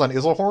chemtrails on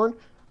Isilhorn.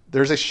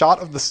 There's a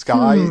shot of the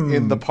sky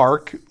in the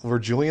park where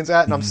Julian's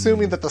at, and I'm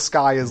assuming that the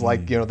sky is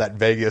like, that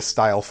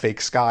Vegas-style fake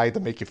sky to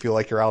make you feel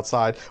like you're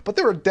outside. But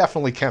there are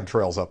definitely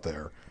chemtrails up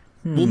there.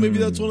 Well, maybe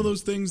that's one of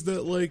those things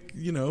that, like,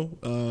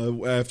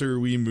 after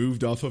we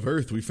moved off of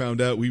Earth, we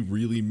found out we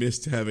really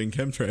missed having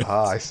chemtrails.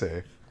 Ah, I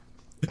see.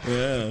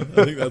 Yeah,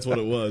 I think that's what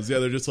it was. Yeah,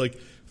 they're just like,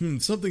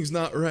 something's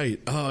not right.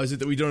 Oh, is it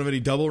that we don't have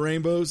any double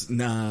rainbows?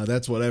 Nah,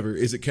 that's whatever.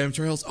 Is it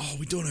chemtrails? Oh,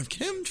 we don't have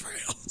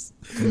chemtrails.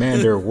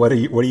 Commander, what are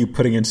you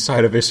putting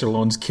inside of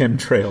Isilon's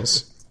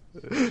chemtrails?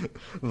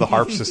 The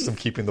HARP system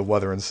keeping the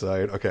weather in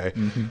sight. Okay.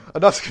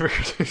 Enough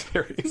conspiracy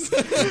theories.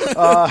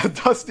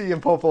 Dusty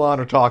and Popolon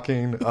are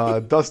talking.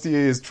 Dusty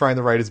is trying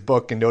to write his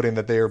book and noting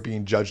that they are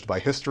being judged by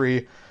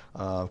history.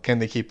 Can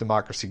they keep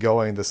democracy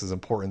going? This is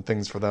important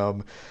things for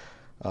them.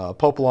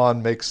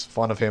 Popolon makes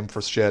fun of him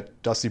for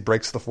shit. Dusty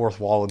breaks the fourth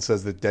wall and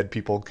says that dead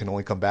people can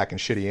only come back in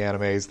shitty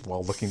animes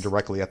while looking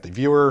directly at the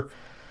viewer.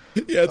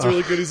 Yeah, it's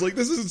really good. He's like,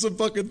 this isn't some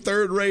fucking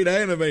third-rate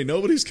anime.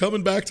 Nobody's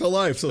coming back to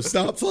life, so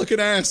stop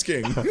fucking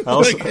asking.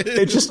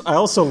 I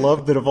also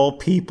love that of all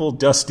people,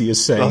 Dusty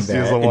is saying Dusty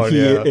that, is the one,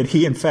 yeah. and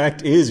he in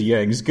fact is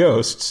Yang's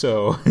ghost.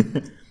 So,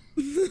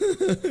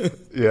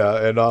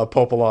 yeah, and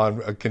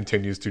Popolon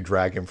continues to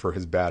drag him for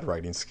his bad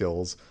writing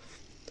skills.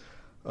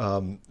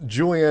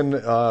 Julian,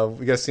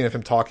 we got a scene of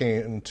him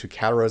talking to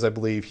Kataros, I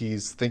believe.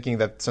 He's thinking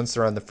that since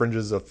they're on the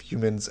fringes of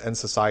humans and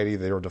society,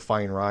 they are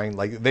defying Rhine.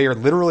 Like, they are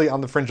literally on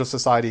the fringe of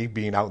society,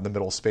 being out in the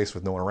middle of space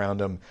with no one around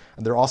them.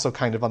 And they're also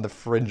kind of on the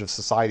fringe of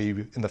society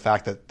in the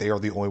fact that they are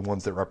the only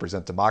ones that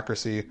represent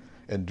democracy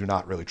and do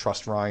not really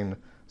trust Rhine.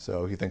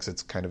 So he thinks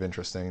it's kind of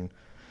interesting.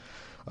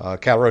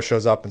 Kataros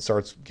shows up and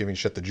starts giving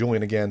shit to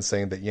Julian again,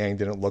 saying that Yang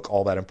didn't look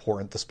all that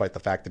important despite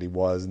the fact that he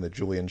was, and that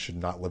Julian should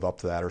not live up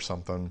to that or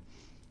something.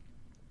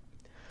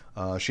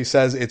 She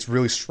says it's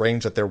really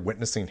strange that they're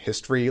witnessing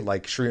history.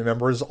 Like, she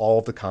remembers all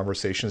of the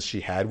conversations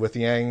she had with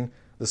Yang,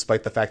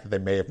 despite the fact that they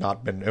may have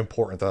not been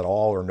important at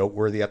all or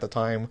noteworthy at the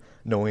time,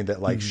 knowing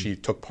that, like, she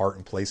took part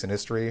in place in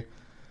history.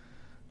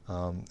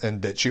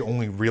 And that she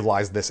only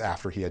realized this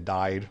after he had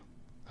died.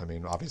 I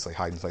mean, obviously,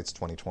 hindsight's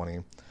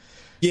 20/20.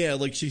 Yeah,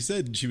 like she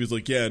said, she was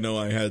like, yeah, no,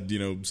 I had,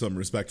 some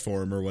respect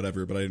for him or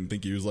whatever, but I didn't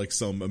think he was like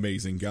some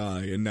amazing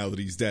guy. And now that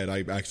he's dead,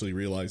 I actually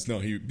realized, no,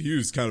 he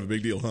was kind of a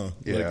big deal, huh?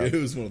 Yeah. Like, it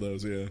was one of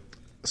those, yeah.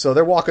 So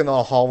they're walking down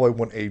the hallway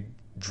when a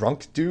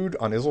drunk dude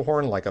on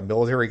Isilhorn, like a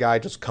military guy,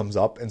 just comes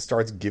up and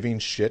starts giving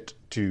shit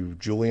to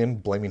Julian,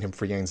 blaming him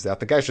for Yang's death.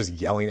 The guy's just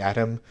yelling at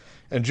him,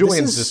 and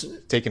Julian's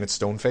just taking it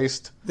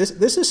stone-faced.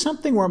 This is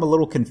something where I'm a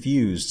little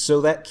confused.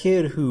 So that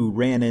kid who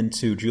ran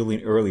into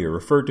Julian earlier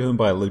referred to him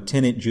by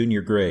Lieutenant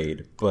Junior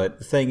grade, but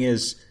the thing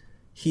is,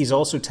 he's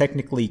also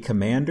technically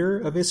commander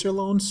of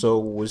Isserlone, so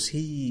was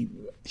he...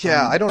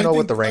 Yeah, I don't know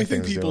what the rank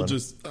thing is doing.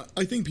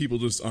 I think people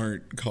just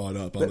aren't caught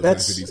up on the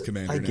fact that he's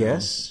commander now. I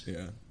guess.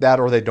 Yeah.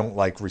 That, or they don't,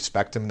 like,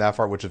 respect him that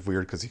far, which is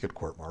weird because he could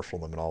court-martial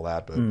them and all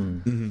that. But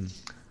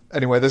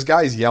anyway, this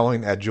guy's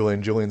yelling at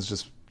Julian. Julian's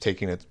just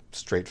taking it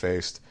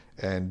straight-faced.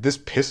 And this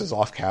pisses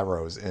off Cat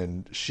Rose,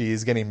 and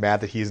she's getting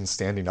mad that he isn't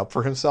standing up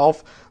for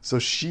himself. So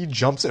she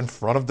jumps in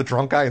front of the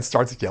drunk guy and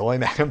starts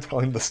yelling at him,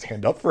 telling him to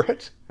stand up for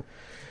it.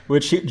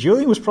 Which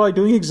Julian was probably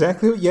doing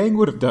exactly what Yang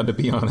would have done, to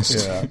be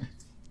honest. Yeah.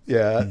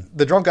 Yeah,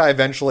 the drunk guy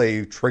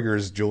eventually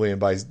triggers Julian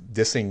by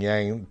dissing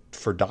Yang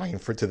for dying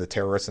to the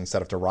terrorists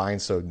instead of to Ryan.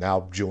 So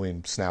now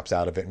Julian snaps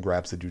out of it and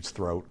grabs the dude's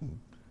throat and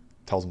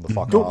tells him to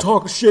fuck off. Don't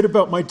talk shit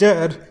about my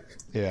dad.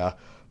 Yeah,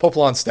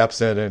 Popolon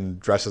steps in and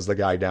dresses the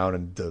guy down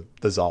and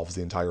dissolves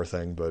the entire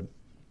thing. But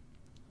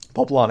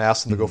Popolon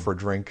asks him to go for a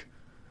drink,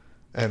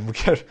 and we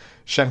get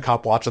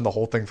Shenkop watching the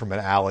whole thing from an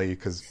alley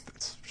because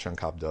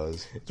Shenkop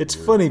does. It's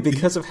funny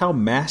because of how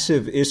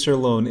massive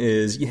Isserlone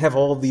is. You have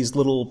all these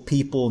little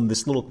people in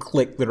this little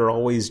clique that are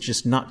always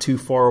just not too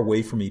far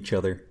away from each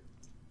other.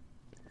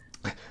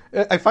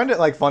 I find it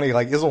like funny,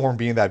 like Isilhorn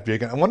being that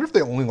big. I wonder if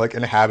they only like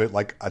inhabit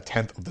like a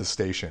tenth of the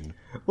station.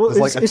 Well, it's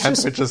like a tenth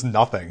of it's just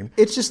nothing.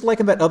 It's just like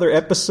in that other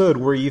episode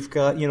where you've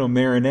got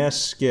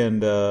Marinesk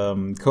and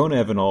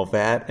Konev and all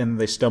that, and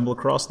they stumble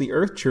across the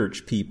Earth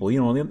Church people.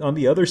 On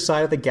the other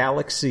side of the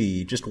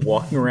galaxy, just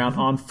walking around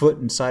on foot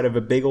inside of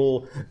a big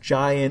old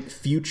giant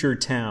future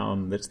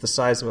town that's the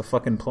size of a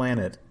fucking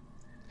planet.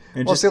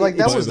 And well,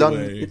 that was done.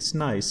 It's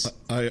nice.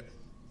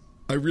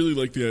 I really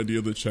like the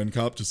idea that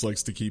Shenkop just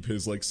likes to keep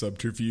his like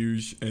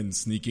subterfuge and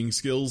sneaking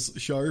skills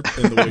sharp,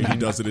 and the way he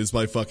does it is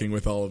by fucking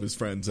with all of his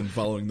friends and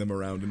following them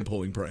around and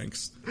pulling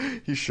pranks.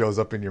 He shows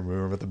up in your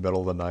room at the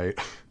middle of the night.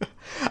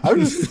 I'm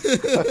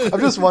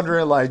just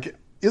wondering, like,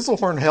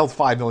 Isilhorn held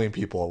 5 million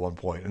people at one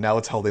point, and now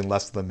it's held in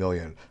less than 1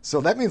 million. So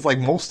that means like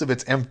most of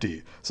it's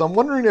empty. So I'm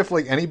wondering if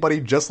like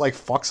anybody just like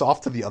fucks off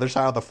to the other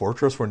side of the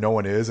fortress where no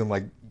one is and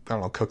like, I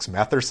don't know, cooks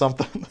meth or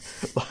something.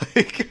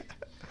 Like,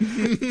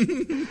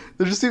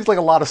 there just seems like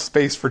a lot of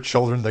space for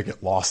children to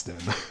get lost in.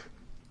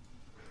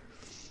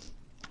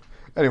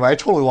 Anyway, I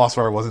totally lost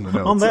where I was in the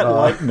notes. On that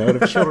light note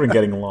of children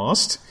getting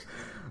lost.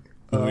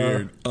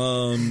 Weird.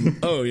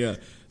 Oh, yeah.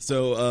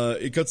 So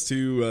it cuts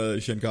to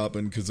Shenkop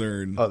and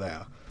Kazern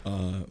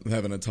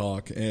having a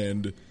talk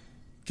and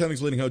kind of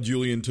explaining how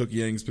Julian took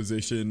Yang's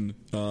position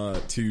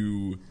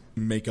to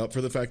make up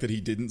for the fact that he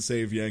didn't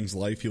save Yang's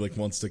life. He like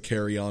wants to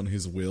carry on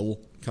his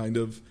will, kind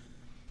of.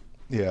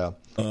 Yeah.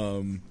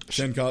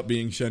 Shenkop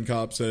being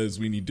Shenkop says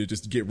we need to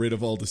just get rid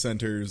of all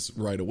dissenters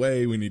right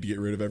away. We need to get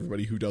rid of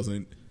everybody who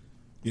doesn't,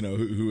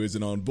 who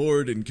isn't on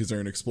board. And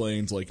Kazern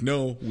explains, like,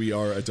 no, we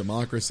are a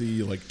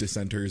democracy. Like,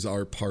 dissenters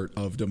are part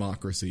of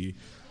democracy.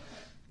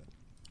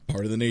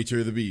 Part of the nature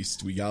of the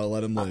beast. We gotta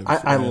let him live.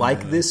 I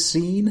like this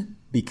scene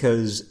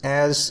because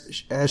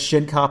as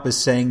Shenkop is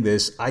saying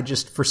this, I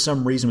just, for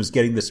some reason, was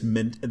getting this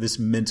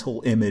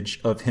mental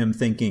image of him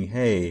thinking,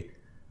 hey,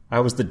 I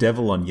was the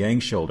devil on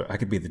Yang's shoulder. I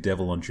could be the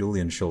devil on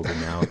Julian's shoulder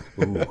now.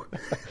 Ooh.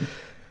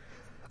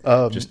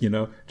 Just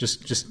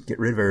get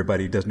rid of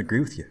everybody who doesn't agree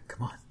with you.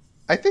 Come on.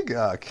 I think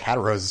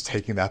Kataros is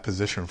taking that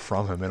position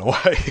from him in a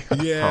way.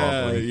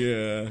 Yeah,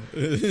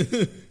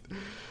 yeah.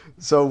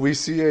 So we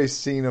see a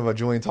scene of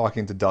Julian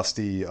talking to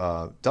Dusty.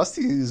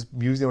 Dusty is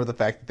musing over the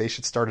fact that they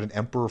should start an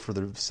emperor for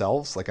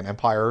themselves, like an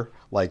empire,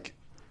 like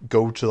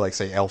go to, like,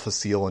 say, Alpha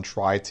Seal and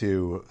try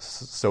to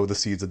sow the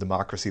seeds of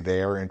democracy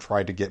there and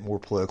try to get more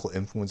political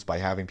influence by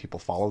having people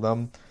follow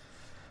them.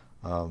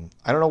 I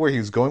don't know where he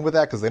was going with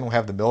that because they don't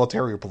have the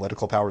military or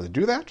political power to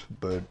do that,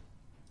 but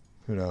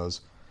who knows.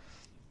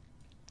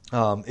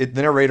 The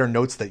narrator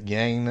notes that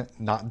Yang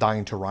not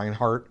dying to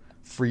Reinhardt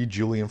freed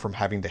Julian from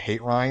having to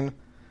hate Rein,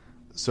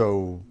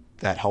 so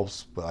that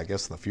helps, I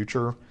guess, in the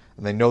future.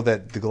 And they know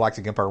that the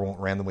Galactic Empire won't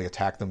randomly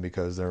attack them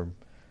because they're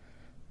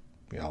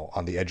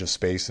on the edge of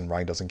space and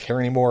Ryan doesn't care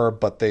anymore,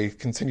 but they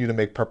continue to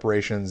make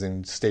preparations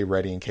and stay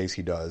ready in case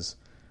he does.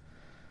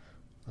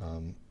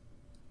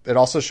 It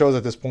also shows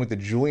at this point that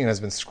Julian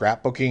has been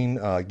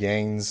scrapbooking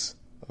Yang's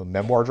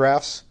memoir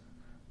drafts.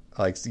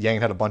 Like,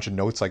 Yang had a bunch of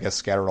notes, I guess,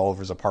 scattered all over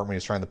his apartment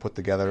he's trying to put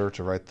together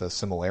to write the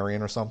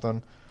Similarian or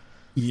something.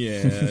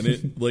 Yeah, and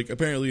it, like,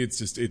 apparently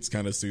it's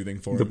kind of soothing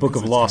for him. The Book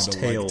of Lost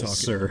Tales,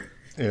 sir.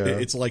 Yeah.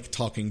 It's like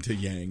talking to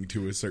Yang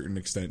to a certain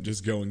extent,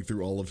 just going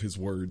through all of his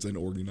words and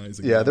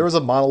organizing them. them. There was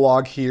a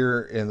monologue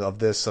here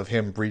of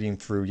him reading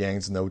through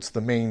Yang's notes. The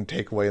main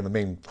takeaway and the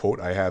main quote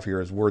I have here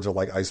is, words are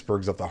like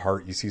icebergs of the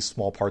heart. You see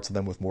small parts of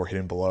them with more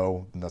hidden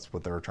below, and that's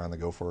what they were trying to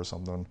go for or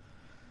something.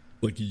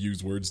 Like, you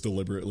use words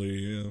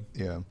deliberately,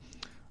 yeah.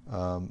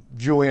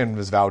 Julian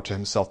has vowed to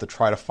himself to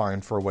try to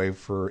find for a way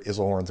for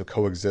Isilhorn to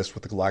coexist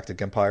with the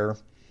Galactic Empire.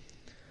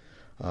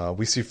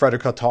 We see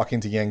Frederica talking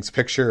to Yang's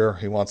picture.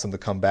 He wants him to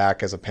come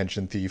back as a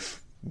pension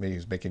thief.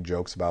 He's making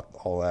jokes about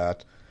all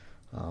that.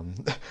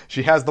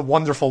 She has the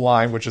wonderful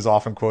line, which is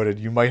often quoted,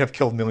 "You might have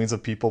killed millions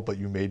of people, but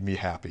you made me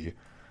happy."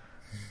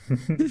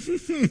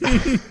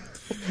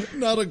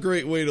 Not a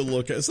great way to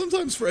look at it.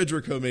 Sometimes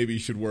Frederica maybe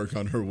should work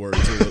on her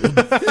words a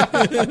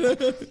little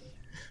bit.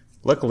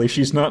 Luckily,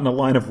 she's not in a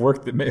line of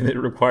work that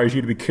requires you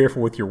to be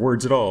careful with your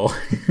words at all.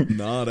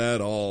 Not at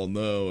all,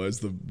 no. As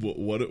the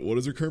what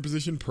is her current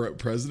position?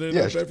 President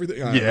of everything?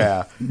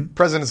 Yeah.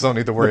 Presidents don't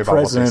need to worry about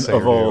what they say.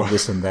 President of all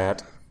this and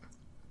that.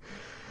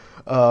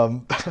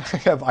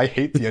 I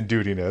hate the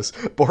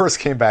undutiness. Boris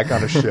came back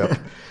on a ship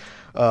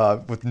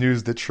with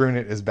news that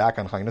Trunit is back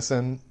on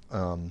Heinessen.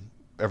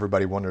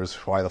 Everybody wonders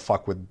why the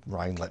fuck would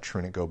Ryan let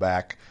Trunit go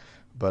back.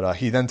 But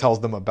he then tells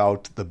them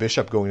about the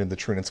bishop going into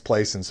Trunit's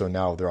place, and so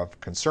now they're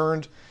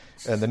concerned.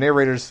 And the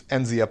narrator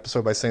ends the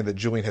episode by saying that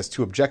Julian has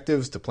two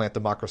objectives: to plant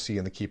democracy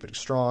and to keep it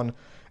strong,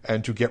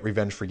 and to get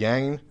revenge for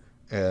Yang.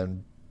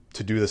 And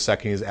to do the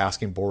second, he's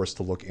asking Boris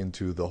to look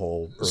into the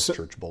whole Earth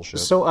Church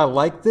bullshit. So I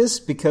like this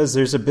because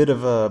there's a bit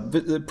of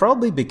a...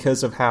 Probably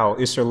because of how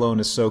Isserlon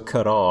is so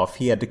cut off,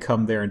 he had to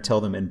come there and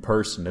tell them in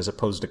person as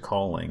opposed to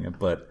calling.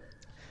 But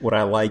what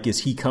I like is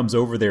he comes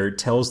over there,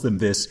 tells them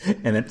this,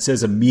 and it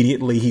says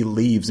immediately he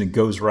leaves and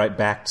goes right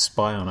back to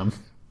spy on them.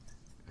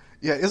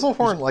 Yeah,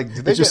 Isilhorn, like,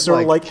 did they just get,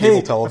 sort of like, cable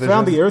hey, television? I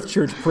found the Earth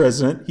Church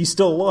president. He's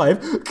still alive.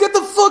 Get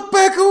the fuck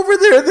back over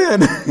there, then!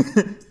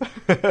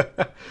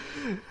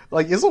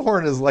 Like,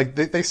 Isilhorn is, like,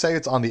 they say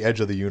it's on the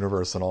edge of the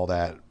universe and all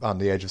that, on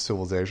the edge of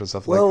civilization and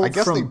stuff. Well, like, I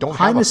guess they don't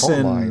have a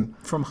phone line.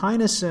 From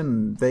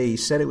Heinessen, they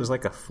said it was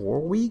like a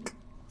 4-week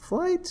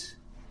flight?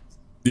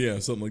 Yeah,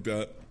 something like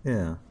that.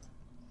 Yeah.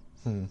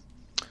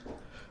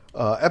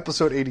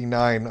 Episode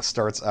 89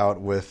 starts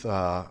out with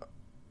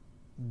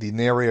the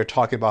narrator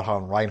talking about how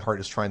Reinhardt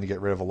is trying to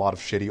get rid of a lot of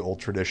shitty old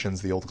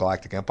traditions the old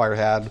Galactic Empire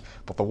had,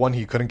 but the one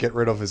he couldn't get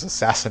rid of is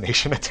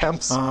assassination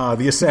attempts. Ah,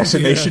 the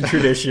assassination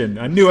tradition.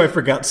 I knew I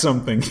forgot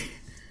something.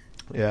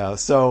 Yeah,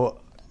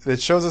 so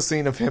it shows a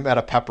scene of him at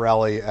a pep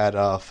rally at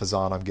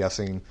Fazan, I'm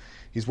guessing.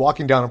 He's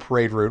walking down a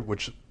parade route,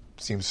 which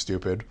seems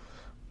stupid,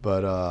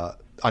 but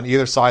on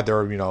either side there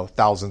are,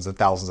 thousands and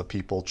thousands of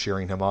people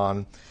cheering him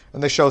on.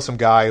 And they show some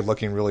guy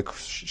looking really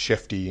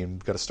shifty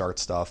and got to start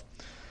stuff.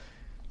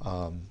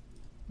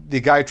 The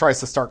guy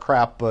tries to start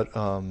crap, but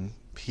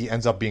he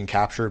ends up being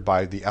captured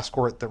by the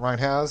escort that Ryan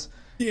has.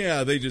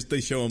 Yeah, they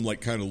show him like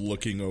kind of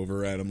looking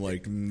over at him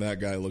like that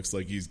guy looks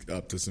like he's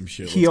up to some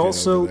shit. He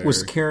also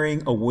was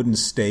carrying a wooden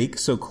stake,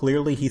 so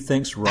clearly he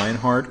thinks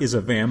Reinhardt is a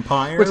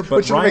vampire.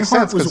 But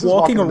Reinhardt was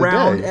walking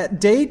around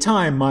at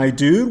daytime, my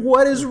dude.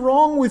 What is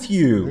wrong with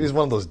you? He's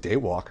one of those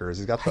daywalkers.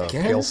 He's got the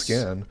pale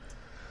skin.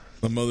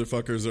 The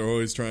motherfuckers are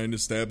always trying to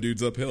stab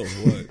dudes uphill.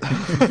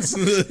 What?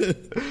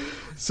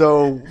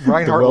 So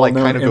Reinhardt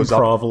kind of goes up.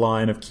 Improv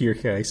line of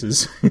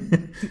Kierkeis's.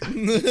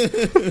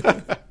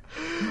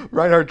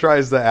 Reinhardt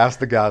tries to ask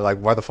the guy, like,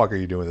 why the fuck are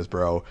you doing this,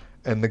 bro?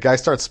 And the guy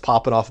starts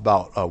popping off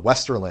about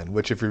Westerland,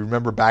 which, if you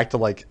remember back to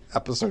like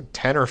episode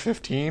 10 or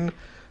 15,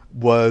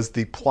 was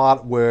the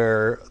plot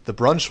where the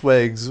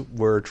Braunschweigs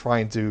were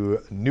trying to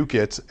nuke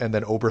it, and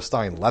then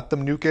Oberstein let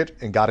them nuke it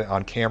and got it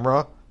on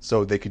camera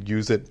so they could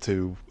use it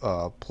to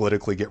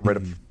politically get rid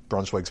of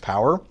Braunschweig's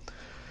power.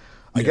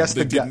 I guess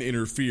they didn't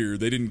interfere.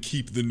 They didn't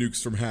keep the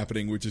nukes from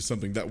happening, which is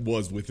something that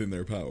was within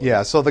their power.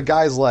 Yeah, so the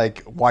guy's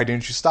like, why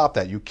didn't you stop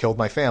that? You killed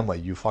my family,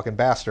 you fucking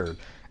bastard.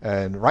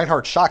 And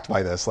Reinhardt's shocked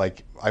by this.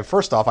 Like,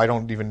 first off, I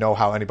don't even know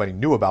how anybody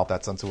knew about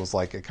that since it was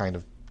like a kind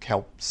of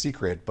kept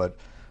secret. But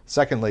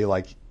secondly,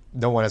 like,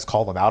 no one has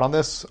called him out on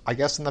this, I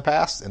guess, in the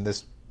past.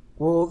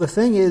 Well, the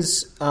thing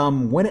is,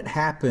 when it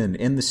happened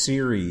in the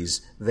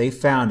series, they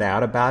found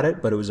out about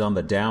it, but it was on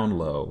the down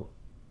low.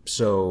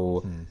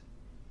 So...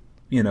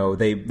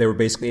 they were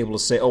basically able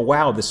to say, oh,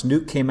 wow, this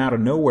nuke came out of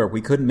nowhere. We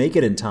couldn't make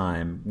it in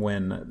time.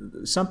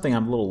 When something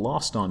I'm a little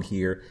lost on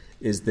here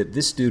is that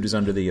this dude is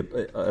under the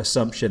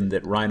assumption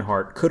that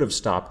Reinhardt could have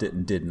stopped it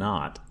and did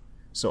not.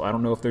 So I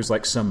don't know if there's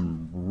like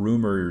some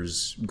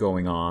rumors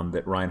going on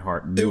that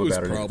Reinhardt knew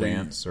about it in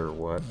advance or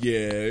what.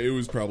 Yeah, it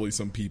was probably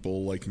some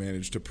people like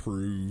managed to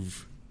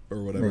prove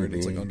or whatever. Maybe. And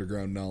it's like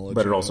underground knowledge.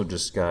 But it also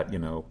just got,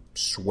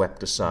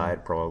 swept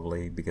aside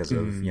probably because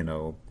of,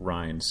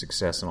 Ryan's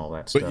success and all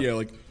that stuff. But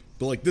yeah,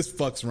 But this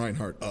fucks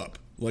Reinhardt up.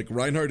 Like,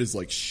 Reinhardt is,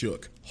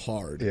 shook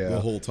hard the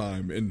whole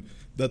time. And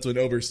that's when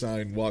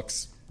Oberstein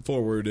walks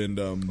forward and...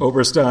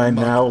 Oberstein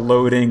now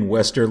loading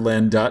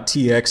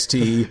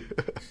Westerland.txt.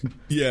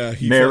 Yeah,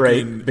 he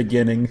narrate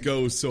beginning.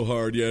 Goes so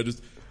hard. Yeah,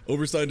 just...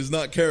 Oberstein does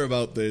not care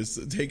about this.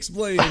 Takes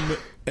blame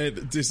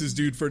and disses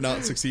dude for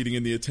not succeeding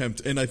in the attempt.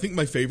 And I think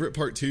my favorite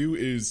part, too,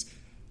 is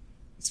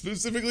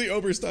specifically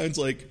Oberstein's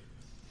like...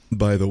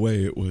 By the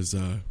way, it was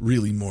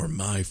really more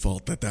my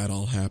fault that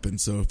all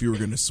happened. So if you were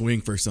going to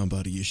swing for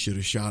somebody, you should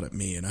have shot at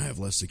me, and I have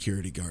less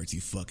security guards,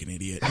 you fucking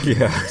idiot.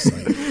 Yeah.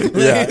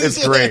 Yeah,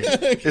 it's great.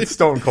 It's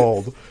stone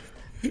cold.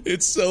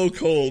 It's so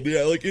cold.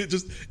 Yeah,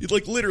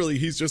 literally,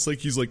 he's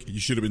like, you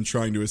should have been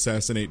trying to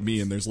assassinate me,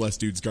 and there's less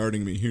dudes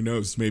guarding me. Who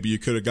knows? Maybe you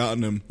could have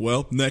gotten him.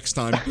 Well, next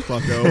time,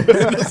 fucko.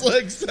 And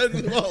it's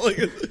sending them all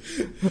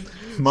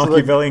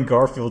Machiavellian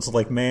Garfield's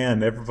like,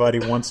 man, everybody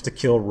wants to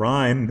kill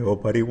Ryan.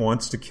 Nobody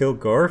wants to kill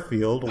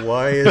Garfield.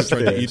 Why is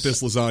trying to eat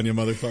this lasagna,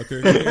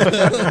 motherfucker.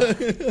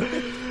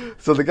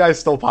 So the guy's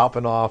still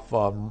popping off.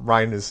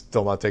 Ryan is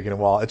still not taking it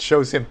well. It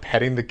shows him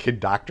petting the kid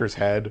doctor's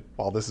head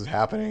while this is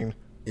happening,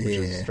 which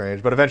is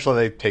strange. But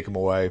eventually they take him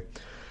away.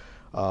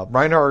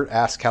 Reinhardt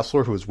asks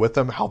Kessler, who is with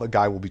him, how the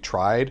guy will be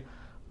tried.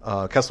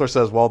 Kessler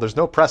says, well, there's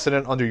no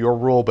precedent under your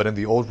rule, but in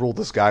the old rule,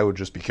 this guy would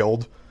just be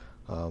killed.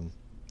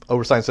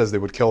 Oberstein says they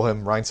would kill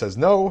him. Ryan says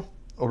no.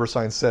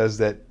 Oberstein says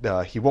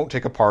that he won't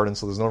take a pardon,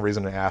 so there's no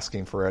reason in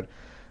asking for it.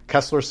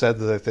 Kessler said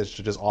that they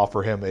should just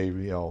offer him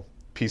a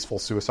peaceful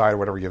suicide or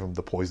whatever, give him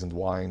the poisoned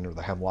wine or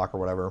the hemlock or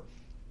whatever.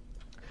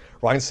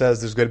 Ryan says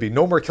there's going to be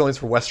no more killings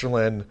for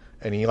Westerland,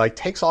 and he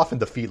takes off in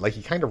defeat,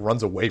 he kind of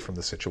runs away from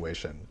the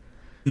situation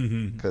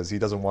because he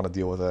doesn't want to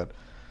deal with it.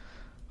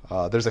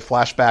 There's a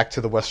flashback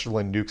to the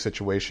Westerland nuke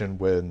situation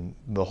when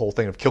the whole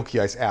thing of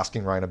Kilkey-Ice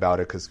asking Ryan about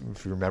it, because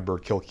if you remember,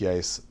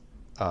 Kilkey-Ice,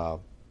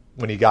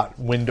 when he got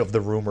wind of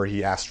the rumor,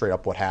 he asked straight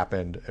up what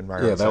happened, and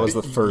Ryan that was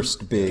the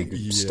first big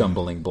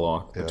stumbling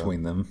block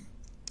between them.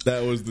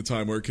 That was the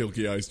time where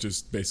Kilkey-Ice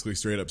just basically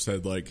straight up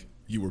said,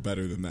 you were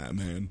better than that,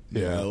 man.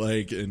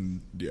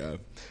 Yeah.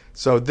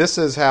 So this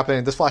is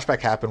happening. This flashback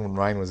happened when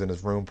Ryan was in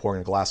his room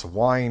pouring a glass of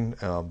wine.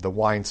 The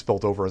wine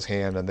spilled over his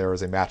hand, and there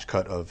was a match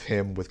cut of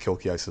him with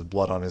Kilkey-Ice's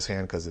blood on his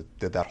hand because it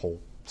did that whole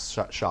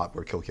shot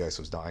where Kilkey-Ice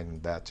was dying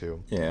and that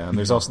too. Yeah, and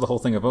there's also the whole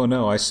thing of, oh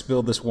no, I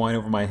spilled this wine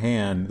over my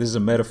hand. This is a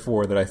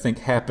metaphor that I think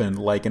happened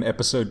in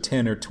episode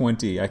 10 or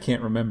 20. I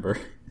can't remember.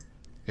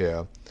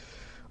 Yeah.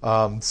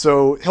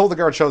 So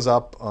Hildegard shows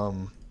up.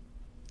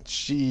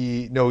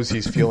 She knows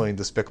he's feeling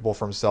despicable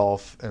for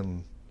himself,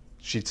 and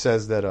she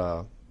says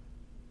that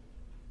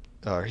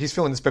he's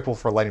feeling despicable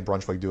for letting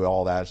Brunswick do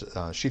all that.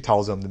 She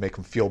tells him to make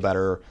him feel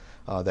better,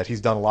 that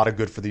he's done a lot of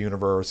good for the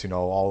universe.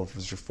 All of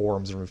his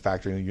reforms and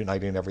refactoring and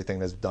uniting and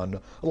everything has done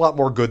a lot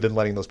more good than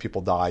letting those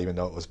people die, even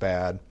though it was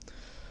bad.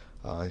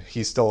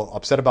 He's still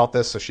upset about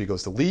this, so she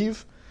goes to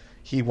leave.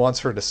 He wants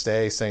her to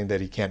stay, saying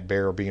that he can't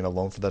bear being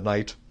alone for the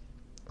night.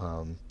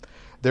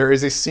 There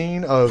is a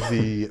scene of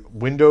the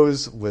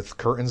windows with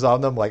curtains on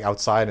them,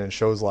 outside, and it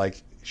shows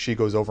she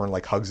goes over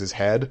and hugs his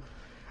head,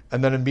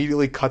 and then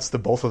immediately cuts to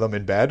both of them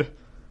in bed.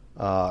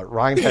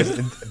 Ryan has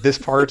in this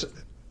part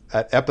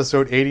at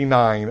episode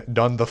 89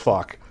 done the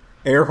fuck.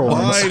 Air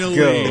horns. Finally,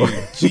 go.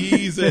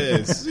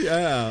 Jesus,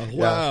 yeah,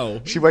 wow. Yeah.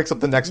 She wakes up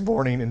the next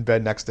morning in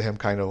bed next to him,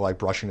 kind of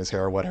brushing his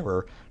hair or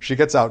whatever. She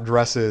gets out,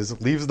 dresses,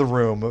 leaves the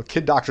room.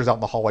 Kid doctor's out in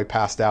the hallway,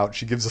 passed out.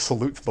 She gives a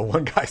salute to the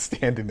one guy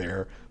standing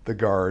there, the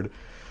guard.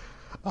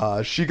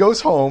 She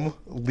goes home.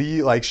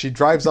 She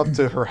drives up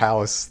to her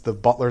house. The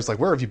butler's like,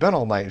 where have you been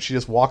all night? And she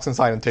just walks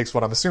inside and takes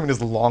what I'm assuming is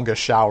the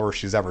longest shower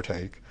she's ever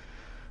taken.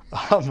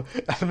 And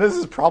this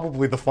is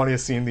probably the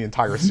funniest scene in the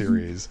entire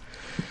series.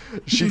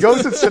 She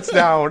goes and sits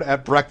down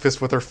at breakfast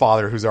with her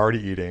father, who's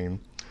already eating.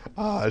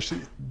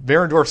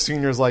 Marendorf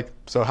Sr. is like,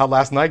 so how'd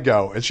last night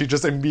go? And she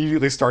just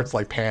immediately starts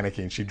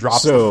panicking. She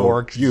drops the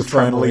fork. You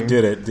finally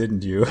did it,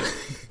 didn't you?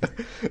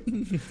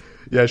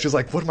 Yeah, she's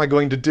like, what am I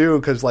going to do?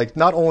 Because,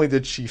 not only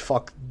did she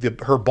fuck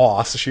her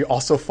boss, she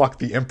also fucked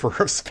the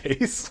Emperor of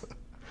Space.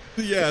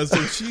 Yeah, so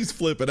she's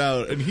flipping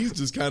out, and he's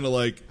just kind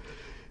of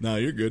no,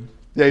 you're good.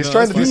 Yeah, he's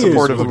trying to be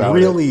supportive about it.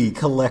 He is really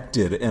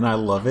collected, and I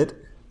love it.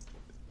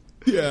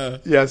 Yeah.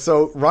 Yeah,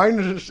 so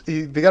Ryan,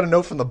 they got a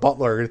note from the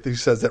butler who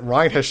says that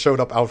Ryan has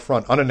showed up out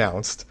front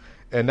unannounced.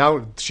 And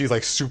now she's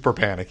super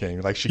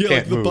panicking, she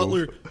can't move.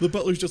 The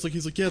butler's just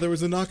he's yeah, there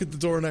was a knock at the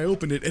door and I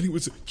opened it and it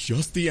was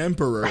just the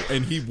Emperor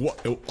and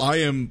what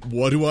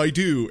do I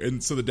do?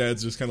 And so the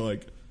dad's just kind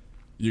of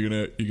you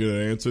gonna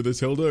answer this,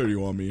 Hilda, or do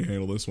you want me to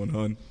handle this one,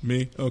 hon?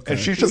 Me? Okay. And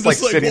she's just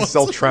sitting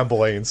still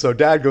trembling. So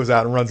dad goes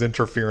out and runs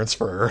interference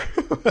for her.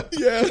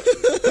 Yeah.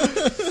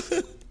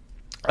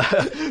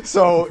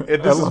 So I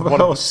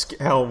love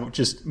how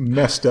just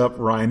messed up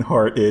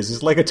Reinhardt is.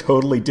 It's a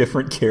totally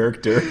different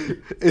character.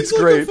 It's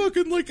great.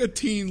 A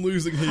teen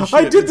losing his shit.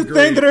 I did the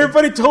thing that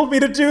everybody told me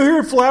to do. Here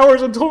are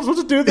flowers. I'm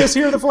supposed to do this.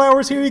 Here are the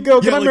flowers. Here you go.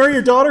 Can I marry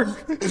your daughter?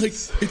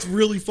 It's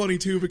really funny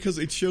too because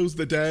it shows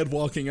the dad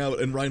walking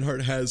out and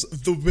Reinhardt has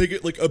the big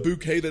a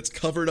bouquet that's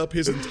covered up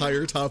his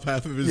entire top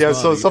half of his body.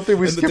 So something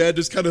the dad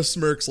just kind of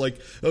smirks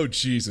oh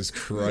Jesus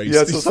Christ.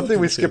 Yeah, so something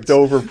we skipped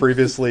over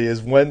previously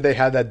is when they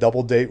had that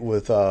double date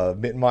with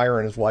Mittenmeyer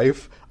and his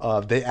wife.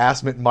 They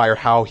asked Mittenmeyer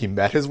how he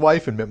met his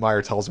wife, and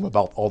Mittenmeyer tells him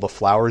about all the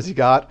flowers he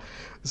got.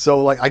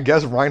 So, I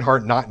guess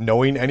Reinhardt not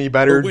knowing any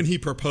better. Or when he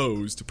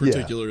proposed,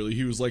 particularly,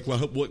 he was like, well,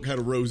 what kind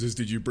of roses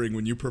did you bring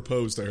when you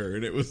proposed to her?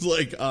 And it was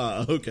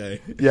okay.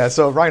 Yeah,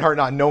 so Reinhardt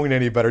not knowing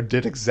any better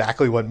did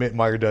exactly what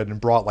Mittenmeyer did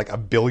and brought a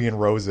billion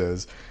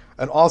roses.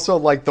 And also,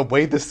 the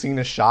way this scene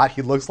is shot,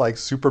 he looks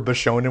super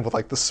Bishonen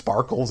with the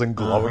sparkles and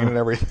glowing and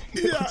everything.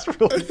 Yeah. It's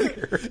really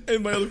weird.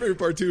 And my other favorite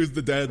part too is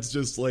the dad's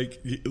just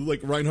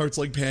Reinhardt's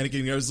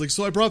panicking. I was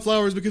so I brought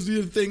flowers because we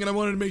did a thing and I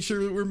wanted to make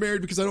sure that we're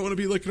married because I don't want to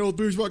be an old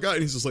bourgeois guy.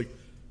 And he's just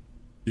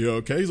you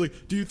okay? He's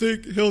do you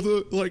think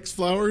Hilda likes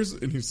flowers?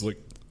 And he's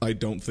I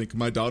don't think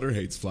my daughter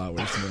hates flowers.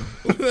 No.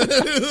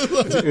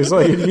 It's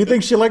like, you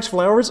think she likes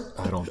flowers?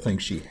 I don't think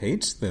she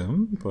hates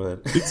them,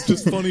 but it's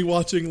just funny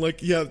watching, like,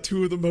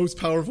 two of the most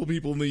powerful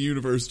people in the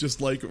universe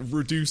just, like,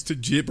 reduced to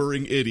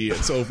gibbering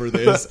idiots over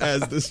this,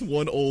 as this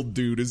one old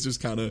dude is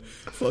just kind of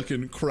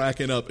fucking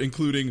cracking up,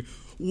 including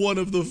one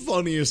of the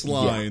funniest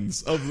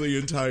lines of the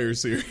entire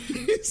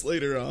series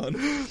later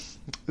on.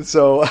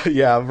 So,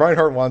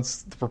 Reinhardt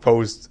wants to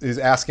propose, is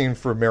asking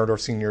for Meridor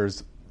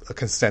Sr.'s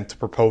consent to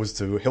propose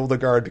to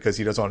Hildegard because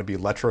he doesn't want to be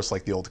lecherous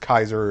like the old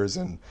Kaisers,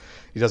 and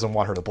he doesn't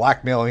want her to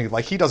blackmail him.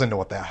 Like, he doesn't know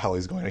what the hell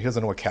he's going to. He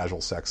doesn't know what casual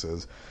sex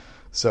is.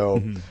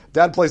 So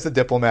Dad plays the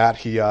diplomat.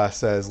 He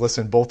says,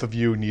 listen, both of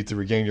you need to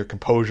regain your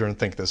composure and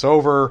think this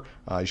over.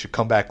 You should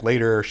come back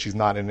later. She's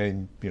not in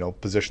any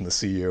position to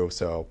see you.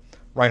 So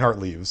Reinhardt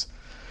leaves.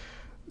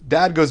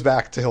 Dad goes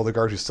back to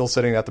Hildegard, who's still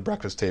sitting at the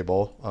breakfast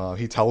table.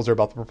 He tells her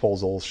about the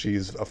proposal.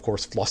 She's, of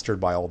course, flustered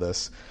by all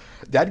this.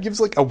 Dad gives,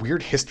 like, a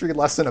weird history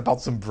lesson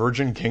about some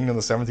virgin king in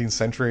the 17th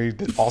century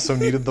that also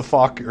needed the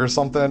fuck or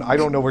something. I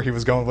don't know where he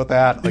was going with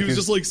that. Like, he was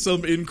just, like,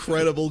 some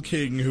incredible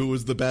king who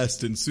was the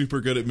best and super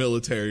good at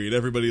military, and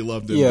everybody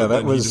loved him. Yeah,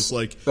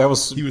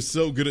 he was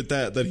so good at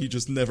that he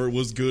just never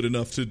was good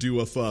enough to do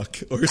a fuck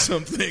or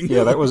something.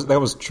 Yeah, that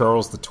was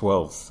Charles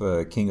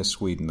XII, King of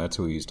Sweden. That's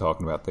who he was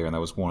talking about there, and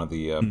that was one of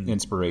the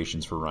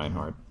inspirations for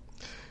Reinhardt.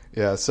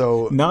 Yeah,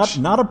 so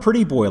not a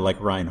pretty boy like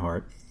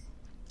Reinhardt.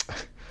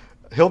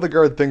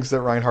 Hildegard thinks that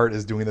Reinhardt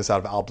is doing this out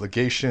of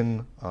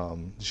obligation.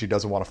 She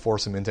doesn't want to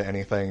force him into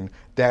anything.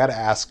 Dad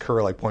asks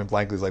her, like, point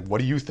blank, he's like, what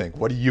do you think?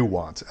 What do you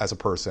want as a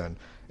person?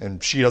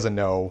 And she doesn't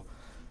know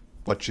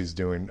what she's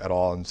doing at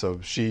all. And so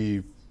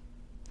she,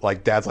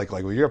 like, Dad's like,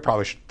 well, you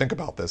probably should think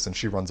about this. And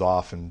she runs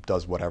off and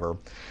does whatever.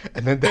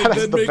 And then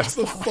Dad makes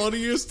the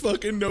funniest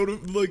fucking note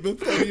of, like, the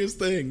funniest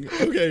thing.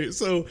 Okay,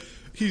 so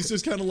he's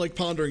just kind of, like,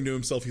 pondering to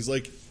himself. He's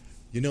like,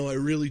 I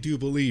really do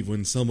believe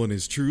when someone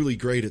is truly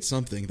great at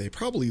something, they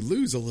probably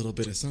lose a little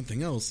bit of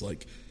something else.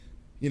 Like,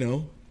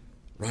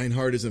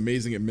 Reinhardt is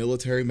amazing at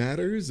military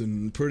matters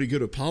and pretty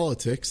good at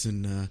politics,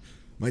 and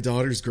my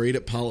daughter's great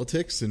at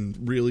politics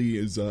and really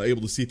is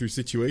able to see through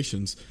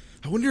situations.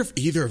 I wonder if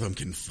either of them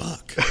can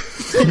fuck.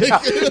 It's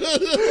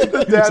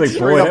like,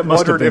 boy, that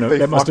must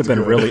have been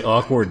a really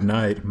awkward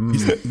night.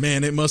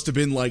 Man, it must have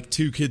been like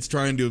two kids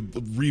trying to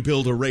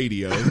rebuild a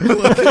radio.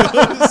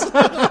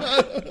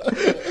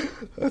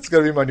 That's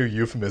going to be my new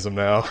euphemism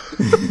now.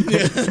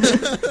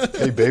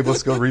 Hey, babe,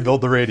 let's go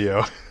rebuild the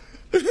radio.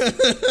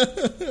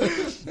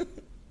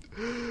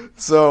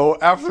 So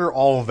after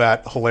all of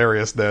that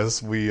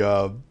hilariousness, we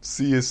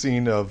see a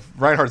scene of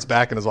Reinhardt's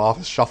back in his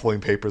office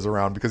shuffling papers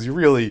around because you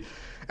really,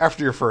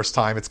 after your first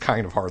time, it's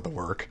kind of hard to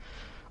work.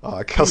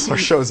 Kessler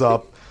shows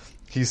up.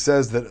 He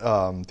says that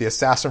the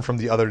assassin from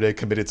the other day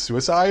committed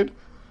suicide.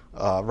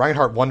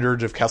 Reinhardt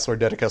wondered if Kessler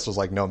did it. Kessler's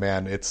like, no,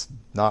 man, it's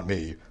not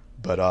me.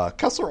 But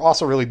Kessler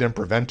also really didn't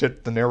prevent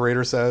it, the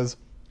narrator says,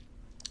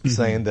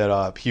 saying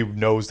that he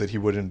knows that he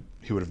would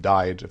have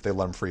died if they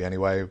let him free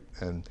anyway.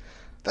 And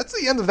that's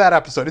the end of that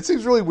episode. It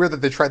seems really weird that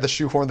they tried to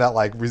shoehorn that,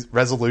 like,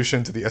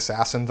 resolution to the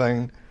assassin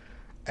thing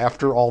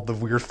after all the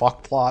weird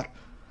fuck plot.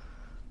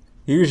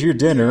 Here's your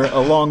dinner,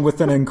 along with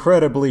an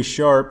incredibly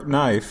sharp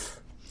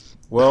knife.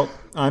 Well,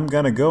 I'm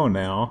gonna go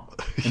now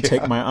and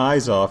take my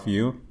eyes off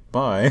you.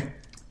 Bye.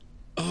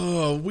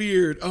 Oh,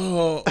 weird.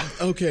 Oh,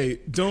 okay.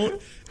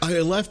 I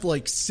left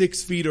like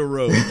 6 feet of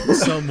rope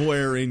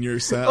somewhere in your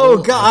cell. Oh,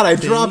 God, I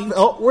dropped...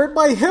 Oh, where'd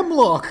my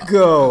hemlock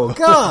go?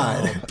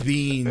 God. Oh,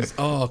 beans.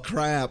 Oh,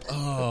 crap.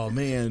 Oh,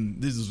 man.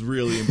 This is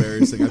really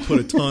embarrassing. I put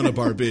a ton of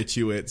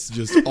barbiturates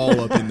just all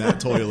up in that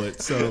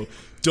toilet. So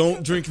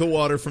don't drink the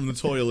water from the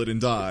toilet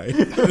and die.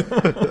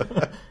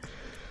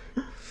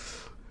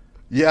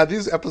 Yeah,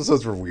 these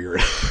episodes were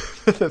weird.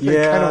 They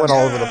kind of went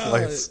all over the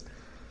place.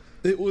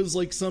 It was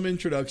like some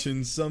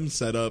introduction, some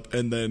setup,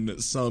 and then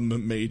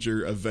some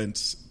major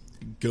events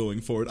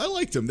going forward. I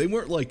liked them. They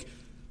weren't like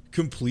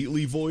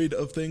completely void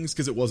of things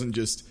because it wasn't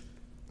just.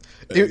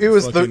 It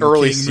was the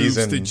early King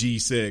season moves to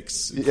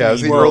G6. Yeah, it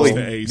was the early to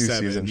new A7,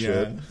 season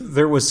shit.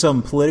 There was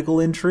some political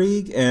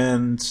intrigue,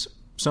 and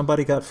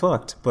somebody got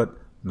fucked, but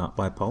not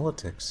by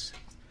politics.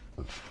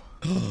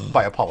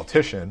 By a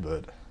politician,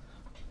 but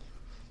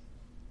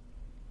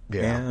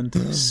yeah. And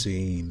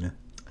scene.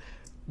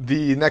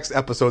 The next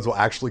episodes will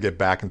actually get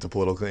back into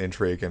political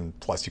intrigue, and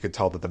plus you could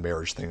tell that the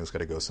marriage thing is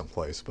going to go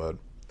someplace. But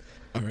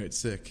all right,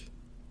 sick.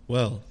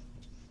 Well,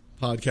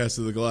 Podcast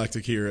of the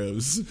Galactic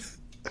Heroes.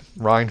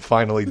 Ryan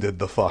finally did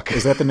the fuck.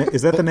 Is that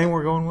the name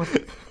we're going with?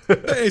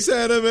 Space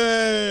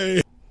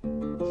Anime!